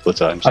Primate a couple of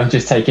times. I'm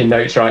just taking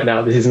notes right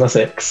now. This is my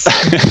 6.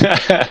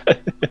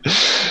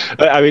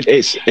 I mean,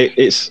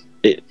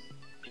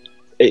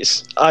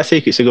 I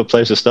think it's a good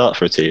place to start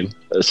for a team.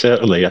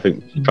 Certainly, I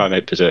think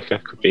Primate Berserker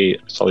could be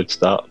a solid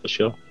start for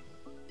sure.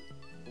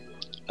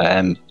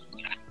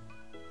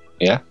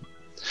 Yeah.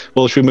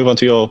 Well, should we move on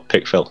to your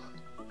pick, Phil?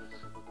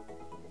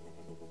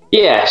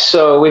 Yeah.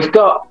 So we've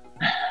got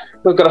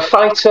a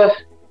fighter,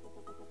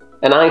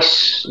 an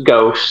ice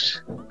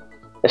ghost,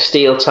 a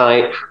steel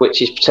type,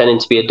 which is pretending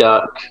to be a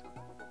dark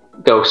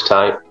ghost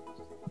type.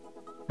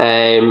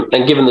 And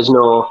given there's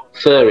no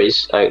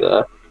furries out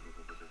there,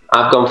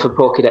 I've gone for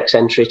Pokédex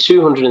entry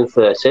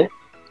 230.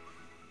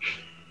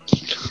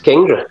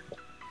 Kingdra.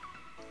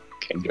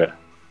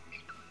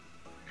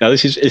 Now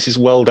this is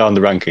well down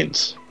the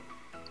rankings.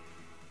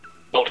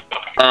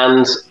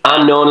 And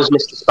I'm known as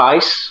Mr.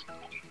 Spice.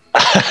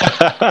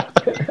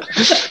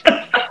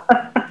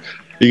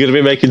 You're going to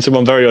be making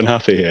someone very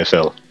unhappy here,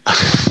 Phil.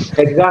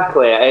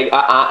 Exactly.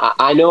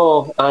 I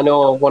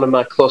know one of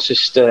my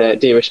closest,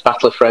 dearest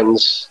battler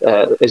friends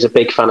is a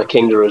big fan of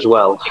Kingdra as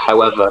well.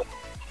 However,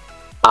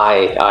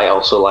 I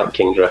also like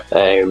Kingdra.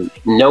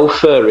 No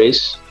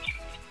furries.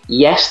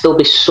 Yes, there'll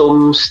be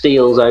some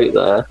steals out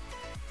there,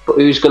 but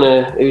who's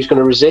gonna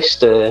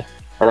resist an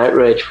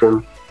outrage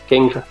from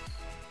Kingdra?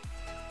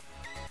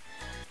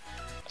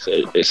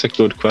 It's a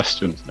good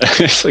question.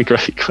 It's a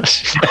great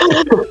question.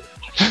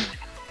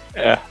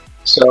 Yeah.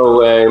 So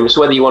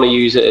whether you want to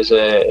use it as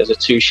a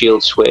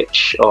 2-shield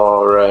switch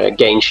or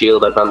gain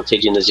shield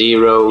advantage in the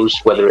zeros,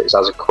 whether it's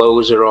as a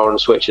closer or on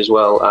switch as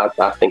well,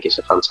 I think it's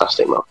a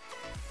fantastic mod.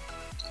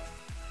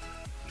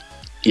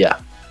 Yeah.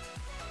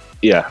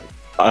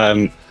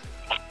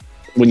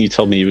 When you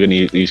told me you were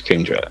going to use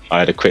Kingdra, I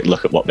had a quick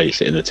look at what makes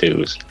it in the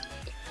 2s.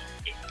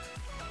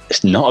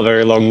 It's not a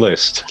very long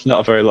list. Not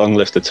a very long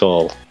list at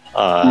all.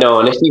 No,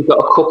 and if you've got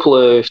a couple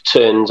of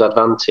turns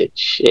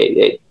advantage,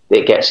 it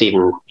gets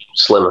even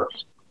slimmer.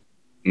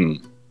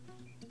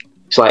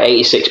 It's like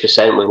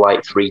 86% with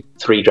like three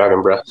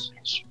dragon breaths,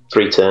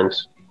 3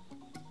 turns.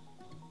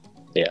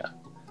 Yeah,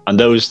 and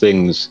those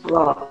things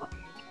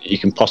you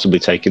can possibly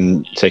take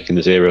in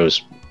the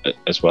zeros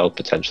as well,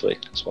 potentially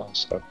as well.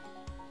 So,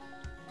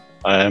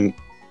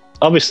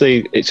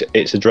 obviously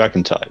it's a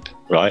dragon type,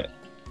 right?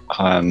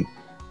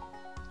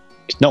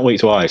 It's not weak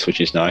to ice, which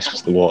is nice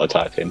because the water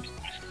type in.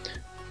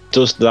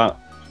 Does that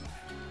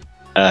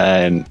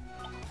do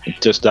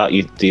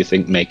you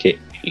think make it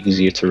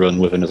easier to run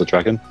with another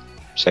dragon,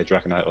 say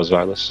Dragonite or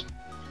Xylus?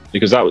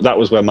 Because that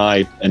was where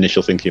my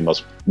initial thinking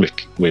was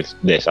with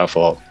this. I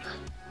thought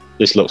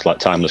this looks like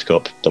Timeless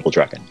Cup double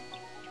dragon.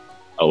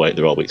 Oh wait,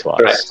 they're all weak to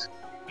ice.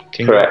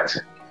 Correct.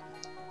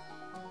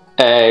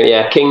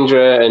 Yeah,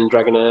 Kingdra and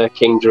Dragonair,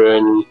 Kingdra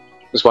and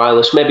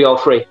Xylus, maybe all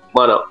 3.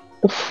 Why not?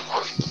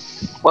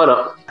 Why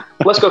not?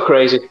 Let's go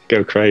crazy.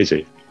 Go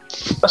crazy.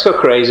 Let's go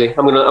crazy.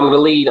 I'm gonna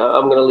lead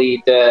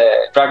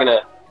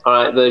Dragonair. All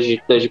right, there's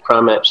your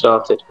primate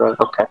started. Right,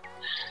 okay.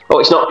 Oh,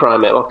 it's not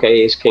primate.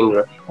 Okay, it's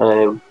Kingdra.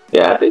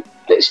 Yeah,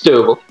 it's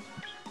doable.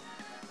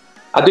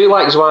 I do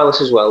like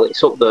Xylus as well.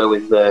 It's up there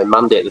with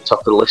Mandy at the top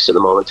of the list at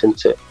the moment,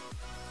 isn't it?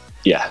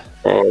 Yeah.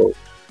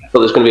 But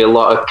there's going to be a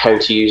lot of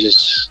counter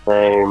users.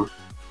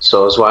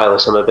 So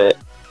Xylus, I'm a bit.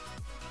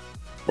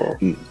 Yeah.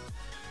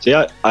 See,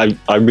 I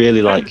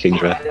really like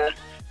Kingdra.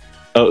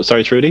 Oh,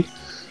 sorry, Trudy.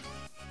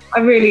 I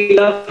really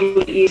love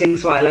using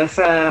Swilus.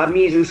 I'm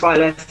using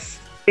Swilus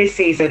this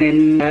season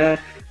in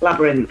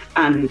Labyrinth,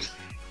 and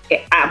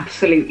it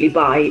absolutely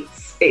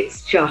bites.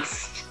 It's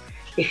just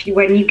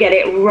when you get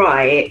it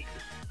right,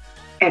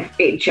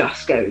 it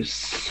just goes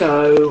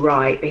so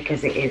right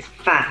because it is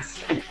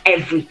fast and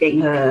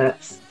everything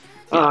hurts.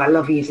 Oh, I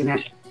love using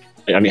it.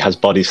 I mean, it has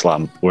body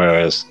slam,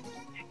 whereas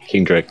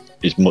Kingdra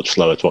is much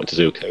slower to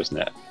Octazooka, isn't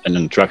it? And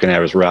then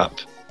Dragonair is wrap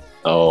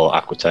or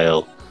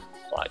Aquatail.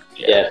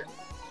 Yeah.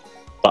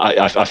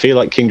 But I feel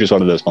like Kingdra's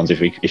one of those ones. If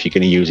you're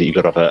going to use it, you've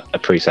got to have a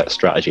preset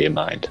strategy in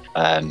mind.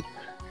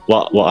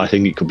 What I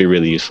think it could be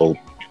really useful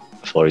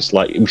for is,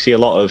 like, we see a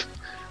lot of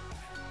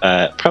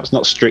perhaps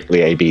not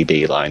strictly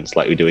ABB lines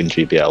like we do in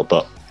GBL,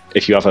 but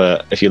if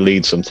you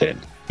lead something,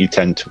 you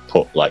tend to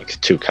put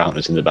like 2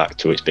 counters in the back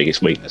to its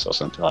biggest weakness or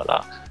something like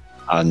that.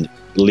 And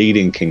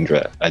leading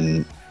Kingdra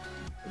and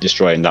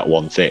destroying that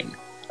one thing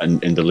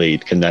and in the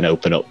lead can then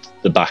open up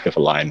the back of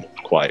a line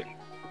quite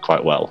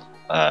well.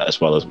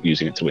 As well as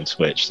using it to win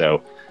switch.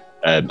 So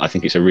I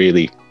think it's a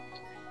really,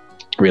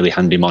 really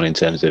handy mod in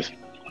terms of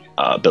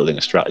building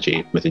a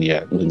strategy within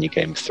your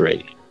game of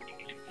 3.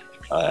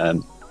 I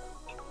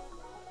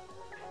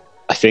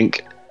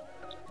think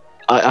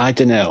I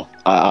don't know.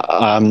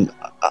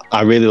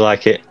 I really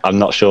like it. I'm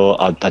not sure.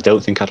 I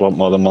don't think I'd want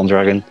more than one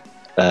dragon.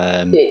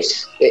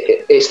 It's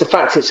the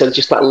fact it's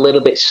just that little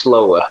bit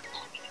slower.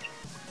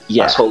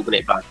 Yeah, that's holding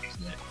it back,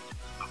 isn't it?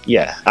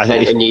 Yeah, I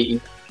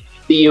think.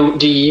 Do you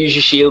use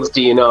your shields?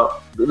 Do you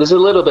not? There's a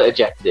little bit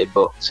ejected,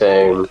 but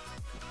yeah,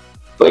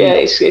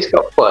 it's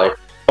got play.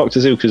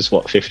 Octazooka's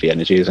 50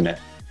 energy, isn't it?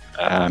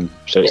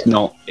 So it's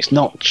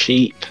not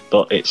cheap,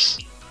 but it's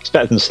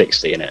better than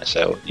 60 in it.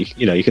 So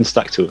you can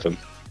stack 2 of them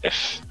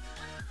if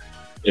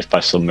by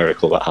some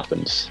miracle that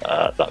happens.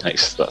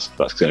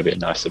 That's going to be a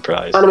nice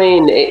surprise. And I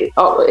mean,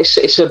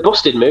 it's a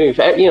busted move.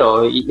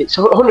 It's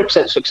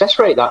 100% success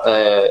rate that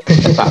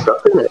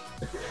drop, isn't it?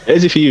 It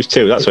is if you use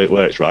 2. That's how it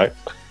works, right?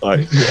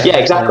 Yeah,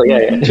 exactly.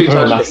 Yeah. 2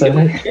 times.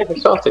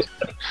 Started.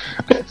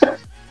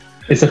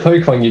 It's a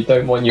Pokemon you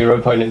don't want your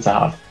opponent to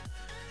have,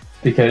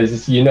 because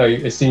as soon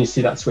as you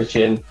see that switch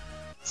in,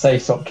 say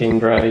stop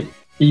Kingdra,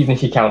 even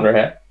if you counter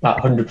it, that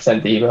 100%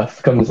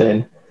 debuff comes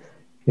in.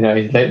 Your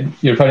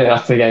opponent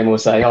after the game will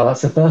say, "Oh,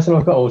 that's the first time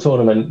I've got all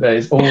tournament," but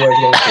it's always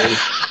against you.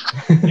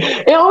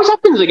 It always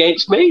happens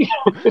against me.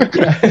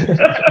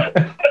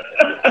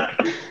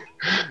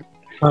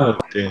 Oh,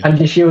 and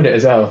you shielded it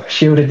as well.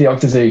 Shielded the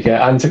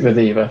Octazooka and took the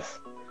debuff.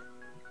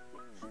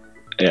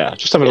 Yeah,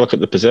 just having a look at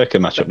the Berserker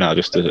matchup now,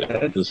 just to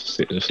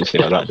see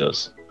how that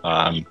does.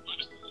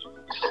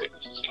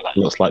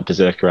 Looks like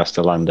Berserker has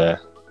to land a...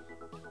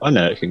 Oh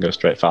no, it can go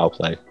straight foul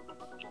play.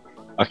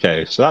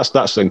 Okay, so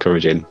that's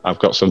encouraging. I've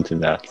got something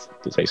there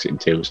that takes it in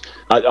twos.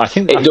 I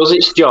think it does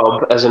its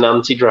job as an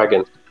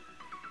anti-dragon.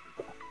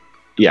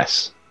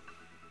 Yes,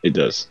 it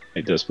does.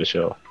 It does for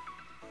sure.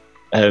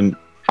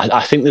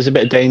 I think there's a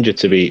bit of danger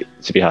to be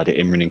had at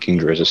Imran and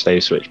Kingdra as a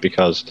save switch,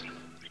 because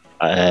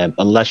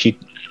unless you...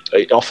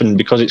 Often,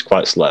 because it's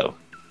quite slow,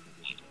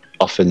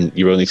 often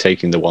you're only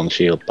taking the one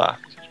shield back,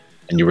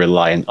 and you're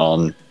reliant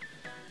on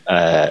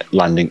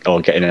landing or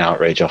getting an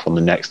outrage off on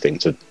the next thing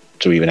to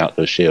even out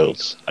those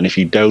shields. And if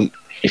you don't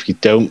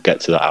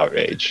get to that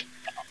outrage,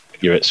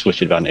 you're at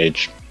switch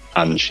advantage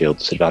and shield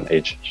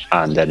disadvantage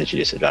and energy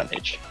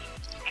disadvantage.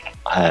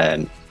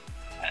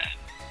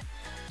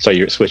 So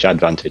you're at switch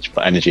advantage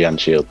but energy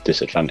and shield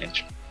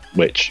disadvantage,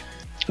 which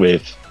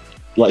with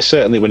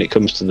certainly when it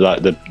comes to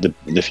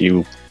the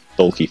few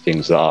bulky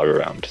things that are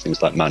around,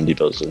 things like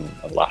Mandibuzz and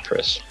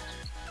Lapras,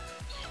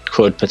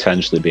 could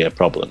potentially be a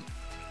problem.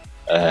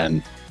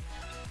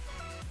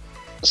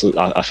 So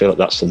I feel like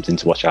that's something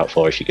to watch out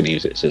for if you're going to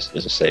use it as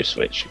a save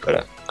switch. You've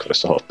got to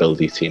sort of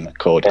build your team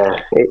accordingly.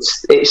 Yeah,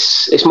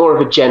 it's more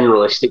of a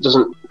generalist. It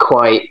doesn't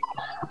quite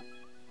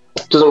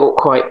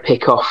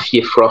pick off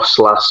your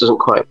Frostlass, doesn't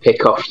quite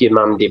pick off your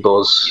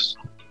Mandibuzz.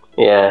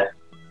 Yeah.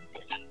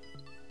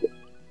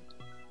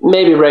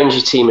 Maybe range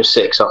your team of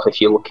 6 off if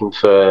you're looking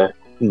for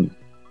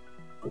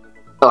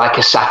like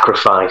a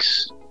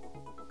sacrifice.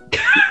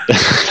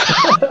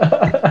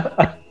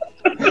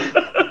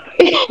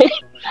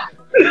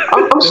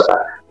 I'm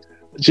sorry.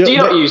 Do you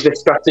not use this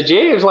strategy?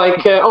 It's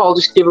like, I'll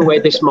just give away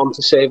this mon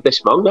to save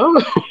this mon.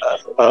 No.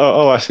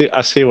 I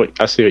see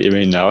what you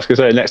mean now. I was going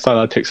to say, next time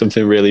I pick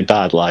something really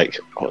bad, like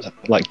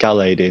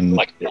Gallade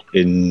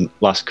in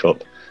last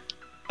cup,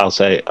 I'll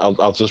say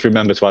I'll just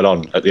remember to add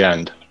on at the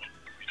end,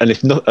 and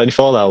if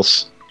all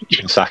else, you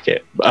can sack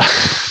it. I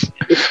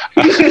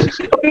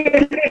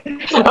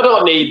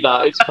don't need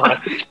that. It's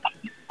fine.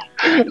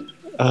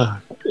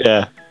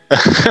 Yeah.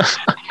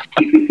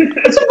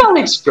 It's a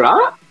valid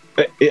strat.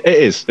 It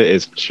is for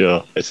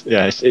sure.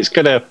 It's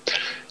gonna.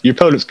 Your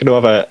opponent's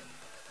gonna have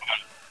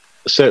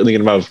certainly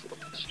gonna have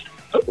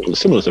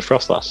similar to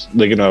Frostlass.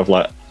 They're gonna have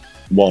like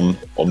one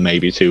or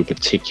maybe two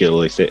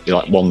particularly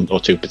like one or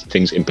two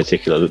things in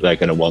particular that they're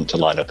gonna want to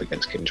line up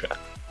against Kingdra.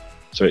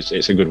 So it's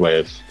a good way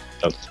of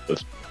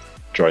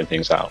drawing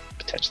things out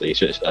potentially. It's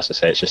just, as I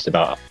say, it's just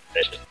about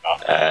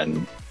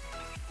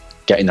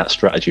getting that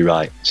strategy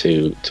right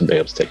to be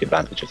able to take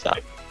advantage of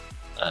that.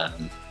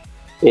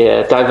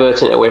 Yeah,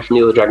 diverting it away from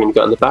the other dragon you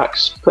got in the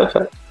backs.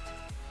 Perfect.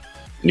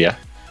 Yeah.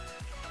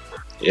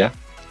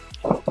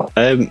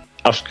 I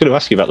was going to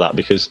ask you about that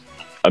because,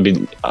 I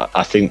mean,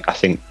 I think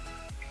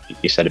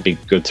you said it'd be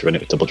good to run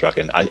it with double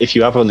dragon. If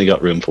you have only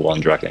got room for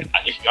one dragon,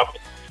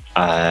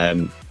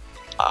 I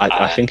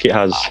think it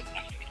has,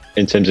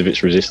 in terms of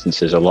its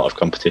resistances, a lot of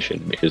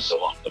competition because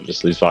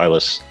obviously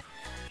Xylus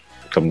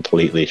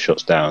completely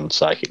shuts down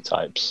psychic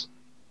types.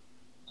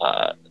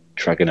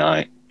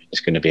 Dragonite is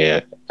going to be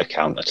a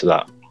counter to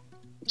that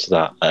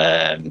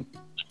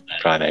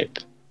Primeape,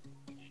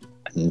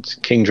 and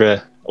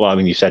Kingdra. Well, I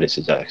mean, you said it's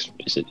a generalist,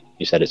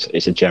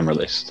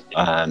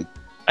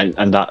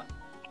 and that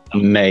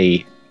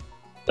may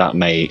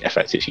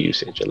affect its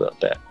usage a little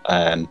bit.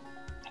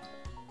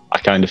 I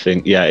kind of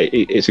think,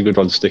 it's a good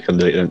one to stick on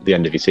the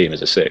end of your team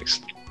as a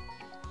 6th,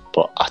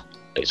 but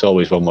it's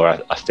always one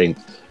where I think,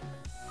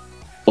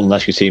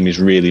 unless your team is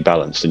really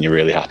balanced and you're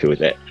really happy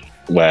with it,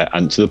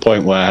 and to the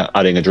point where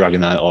adding a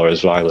Dragonite or a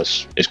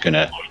Xylus is going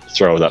to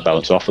throw that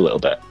balance off a little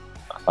bit,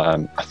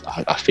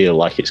 I feel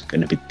like it's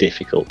going to be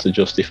difficult to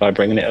justify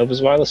bringing it over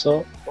Xylus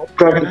or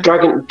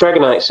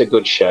Dragonite's a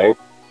good show.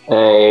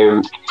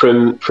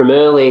 From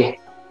early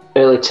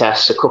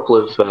tests, a couple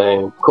of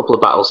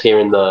battles here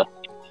and there,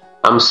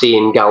 I'm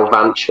seeing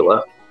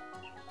Galvantula.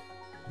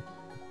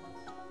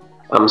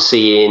 I'm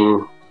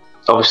seeing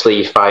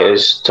obviously your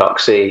fighters,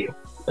 Toxie,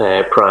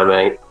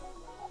 Primeape.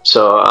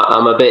 So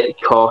I'm a bit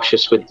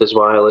cautious with the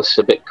Xylus,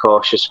 a bit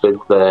cautious with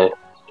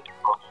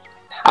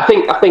I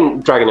think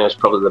Dragonair is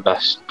probably the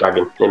best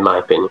dragon in my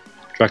opinion.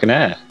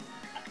 Dragonair?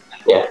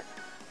 Yeah.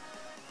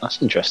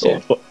 That's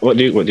interesting. Yeah. What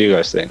do you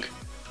guys think?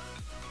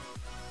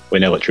 We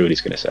know what Trudy's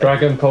going to say.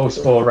 Dragon Pulse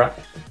or Wrap?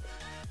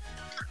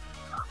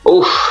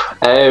 Oof.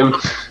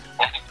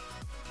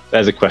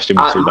 There's a question.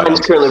 I'm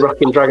currently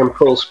rocking Dragon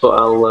Pulse, but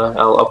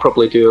I'll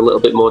probably do a little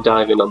bit more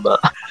diving on that.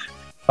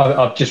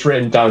 I've just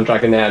written down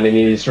Dragonair and he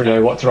needs to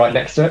know what to write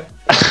next to it.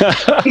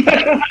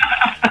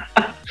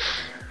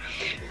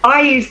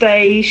 I used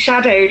a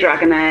Shadow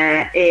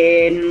Dragonair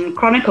in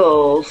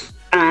Chronicles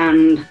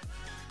and...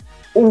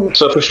 Ooh,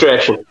 so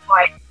frustration.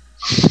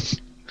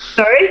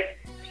 Sorry?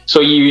 So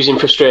you're using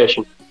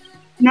frustration?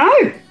 No.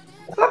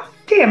 I've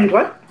DM'd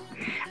one.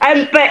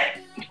 But are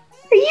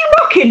you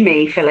mocking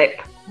me,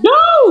 Philip?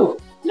 No,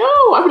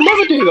 I would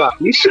never do that.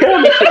 You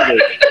scare me,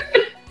 Philip.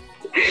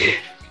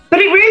 But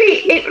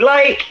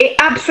it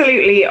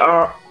absolutely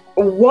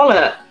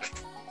wallops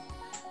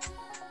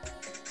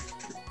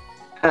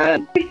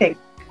everything.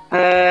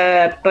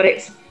 But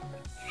it's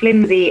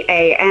flimsy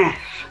AF.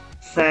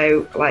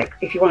 So, like,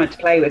 if you wanted to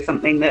play with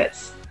something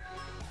that's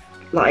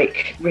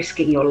like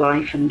risking your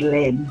life and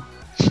limb,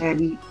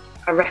 then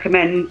I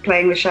recommend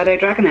playing with Shadow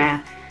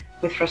Dragonair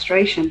with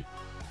Frustration.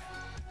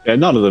 Yeah,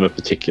 none of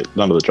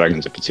the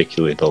dragons are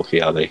particularly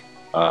bulky, are they?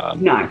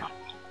 No.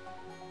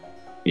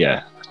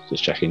 Yeah,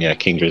 just checking. Yeah,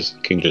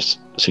 Kingdra's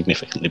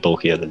significantly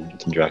bulkier than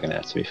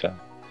Dragonair, to be fair.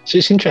 So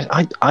it's interesting.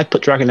 I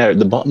put Dragonair at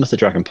the bottom of the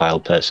dragon pile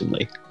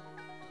personally.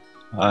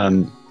 I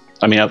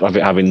mean,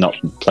 having not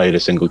played a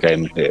single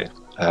game here,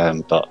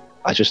 but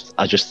I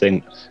just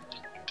think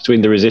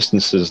between the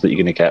resistances that you're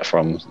going to get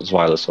from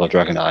Zweilous or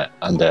Dragonite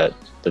and the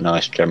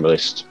nice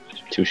generalist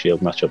 2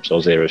 shield matchups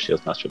or 0 shield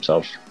matchups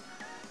of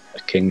a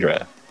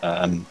Kingdra.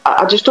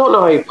 I just don't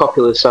know how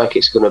popular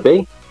Psychic's going to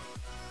be.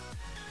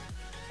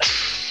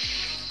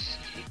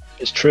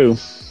 It's true.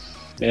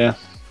 Yeah.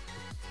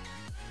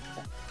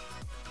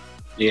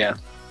 Yeah.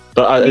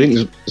 But I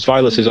think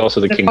Zweilous is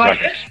also the King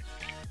Dragon.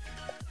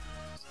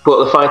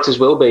 But the fighters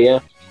will be, yeah.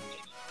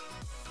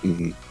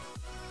 Mm-hmm.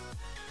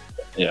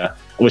 Yeah.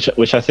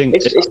 Which I think...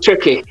 It's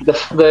tricky.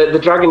 The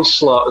Dragon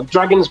slot...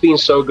 Dragon's been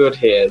so good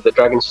here, the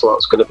Dragon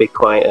slot's going to be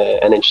quite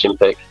an interesting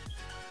pick.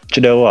 Do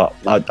you know what?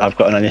 I've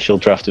got an initial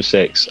draft of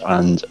 6,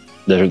 and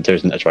there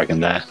isn't a dragon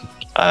there.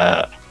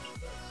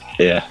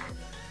 Yeah,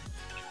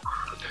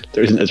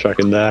 there isn't a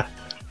dragon there,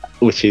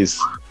 which is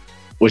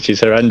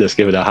horrendous.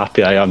 Given how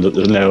happy I am that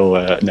there's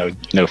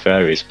no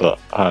fairies, but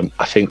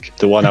I think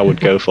the one I would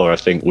go for,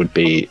 would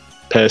be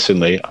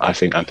personally. I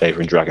think I'm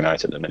favouring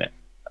Dragonite at the minute,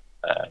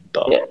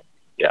 but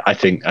yeah, I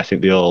think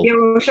the all.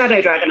 Your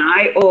Shadow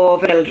Dragonite or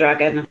Vanilla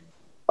Dragon?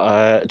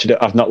 Do you know,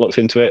 I've not looked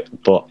into it,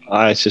 but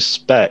I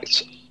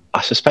suspect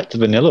the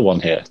vanilla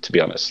one here, to be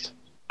honest.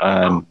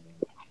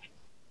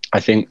 I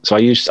think so. I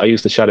used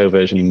the shadow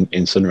version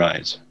in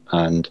Sunrise,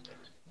 and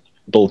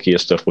bulkier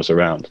stuff was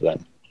around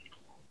then,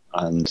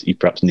 and you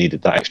perhaps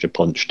needed that extra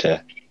punch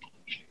to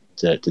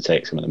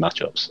take some of the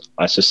matchups.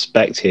 I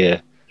suspect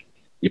here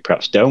you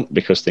perhaps don't,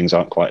 because things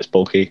aren't quite as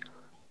bulky,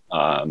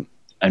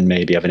 and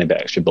maybe having a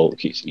bit extra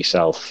bulk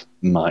yourself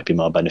might be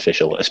more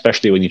beneficial,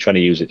 especially when you're trying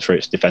to use it for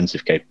its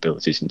defensive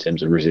capabilities in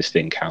terms of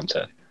resisting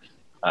counter.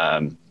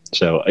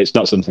 So it's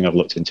not something I've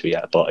looked into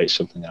yet, but it's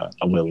something I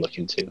will look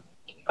into.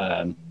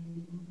 But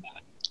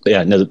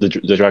yeah, no,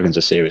 the dragons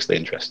are seriously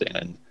interesting,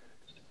 and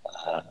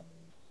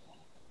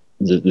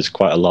there's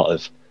quite a lot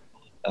of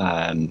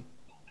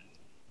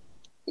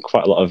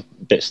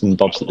bits and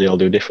bobs that they all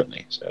do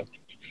differently. So it'll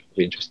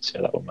be interesting to see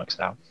how that one works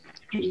out.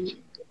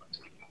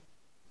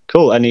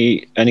 Cool.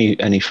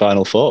 Any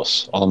final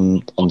thoughts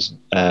on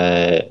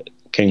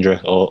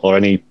Kingdra or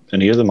any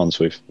other mons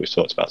we've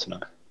talked about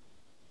tonight?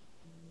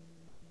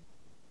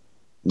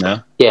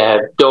 No? Yeah,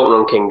 don't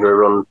run Kingdra,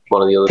 run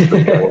one of the other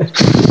 3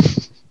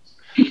 dragons.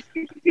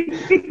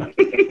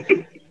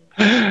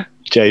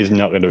 Jay's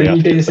not going to be. Did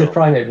you do this with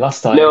Primate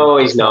last time? No,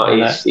 he's not.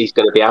 He's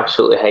going to be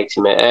absolutely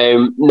hating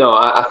it. No,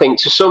 I think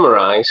to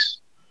summarise,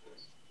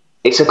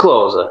 it's a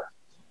closer.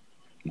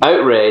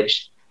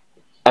 Outraged,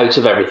 out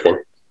of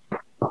everything.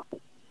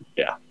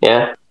 Yeah.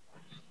 Yeah?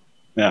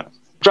 Yeah.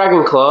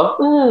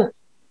 Dragonclaw,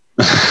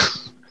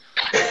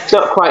 it's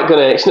not quite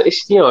gonna.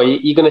 It's you know,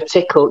 you're gonna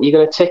tickle a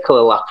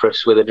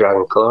Lapras with a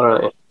Dragonclaw,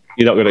 aren't you?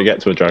 You're not going to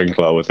get to a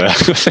Dragonclaw with a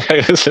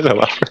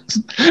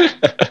Lapras.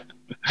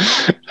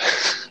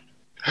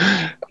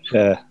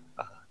 Yeah.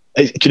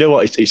 Do you know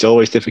what? It's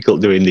always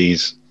difficult doing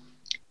these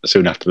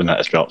soon after the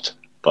meta's dropped,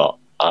 but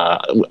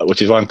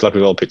which is why I'm glad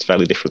we've all picked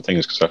fairly different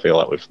things, because I feel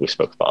like we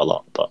spoke about a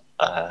lot. But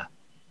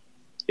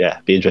yeah,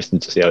 be interesting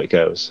to see how it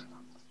goes.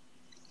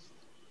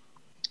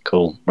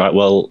 Cool. Right.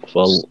 Well.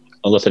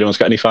 Unless anyone's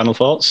got any final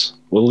thoughts,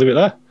 we'll leave it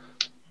there.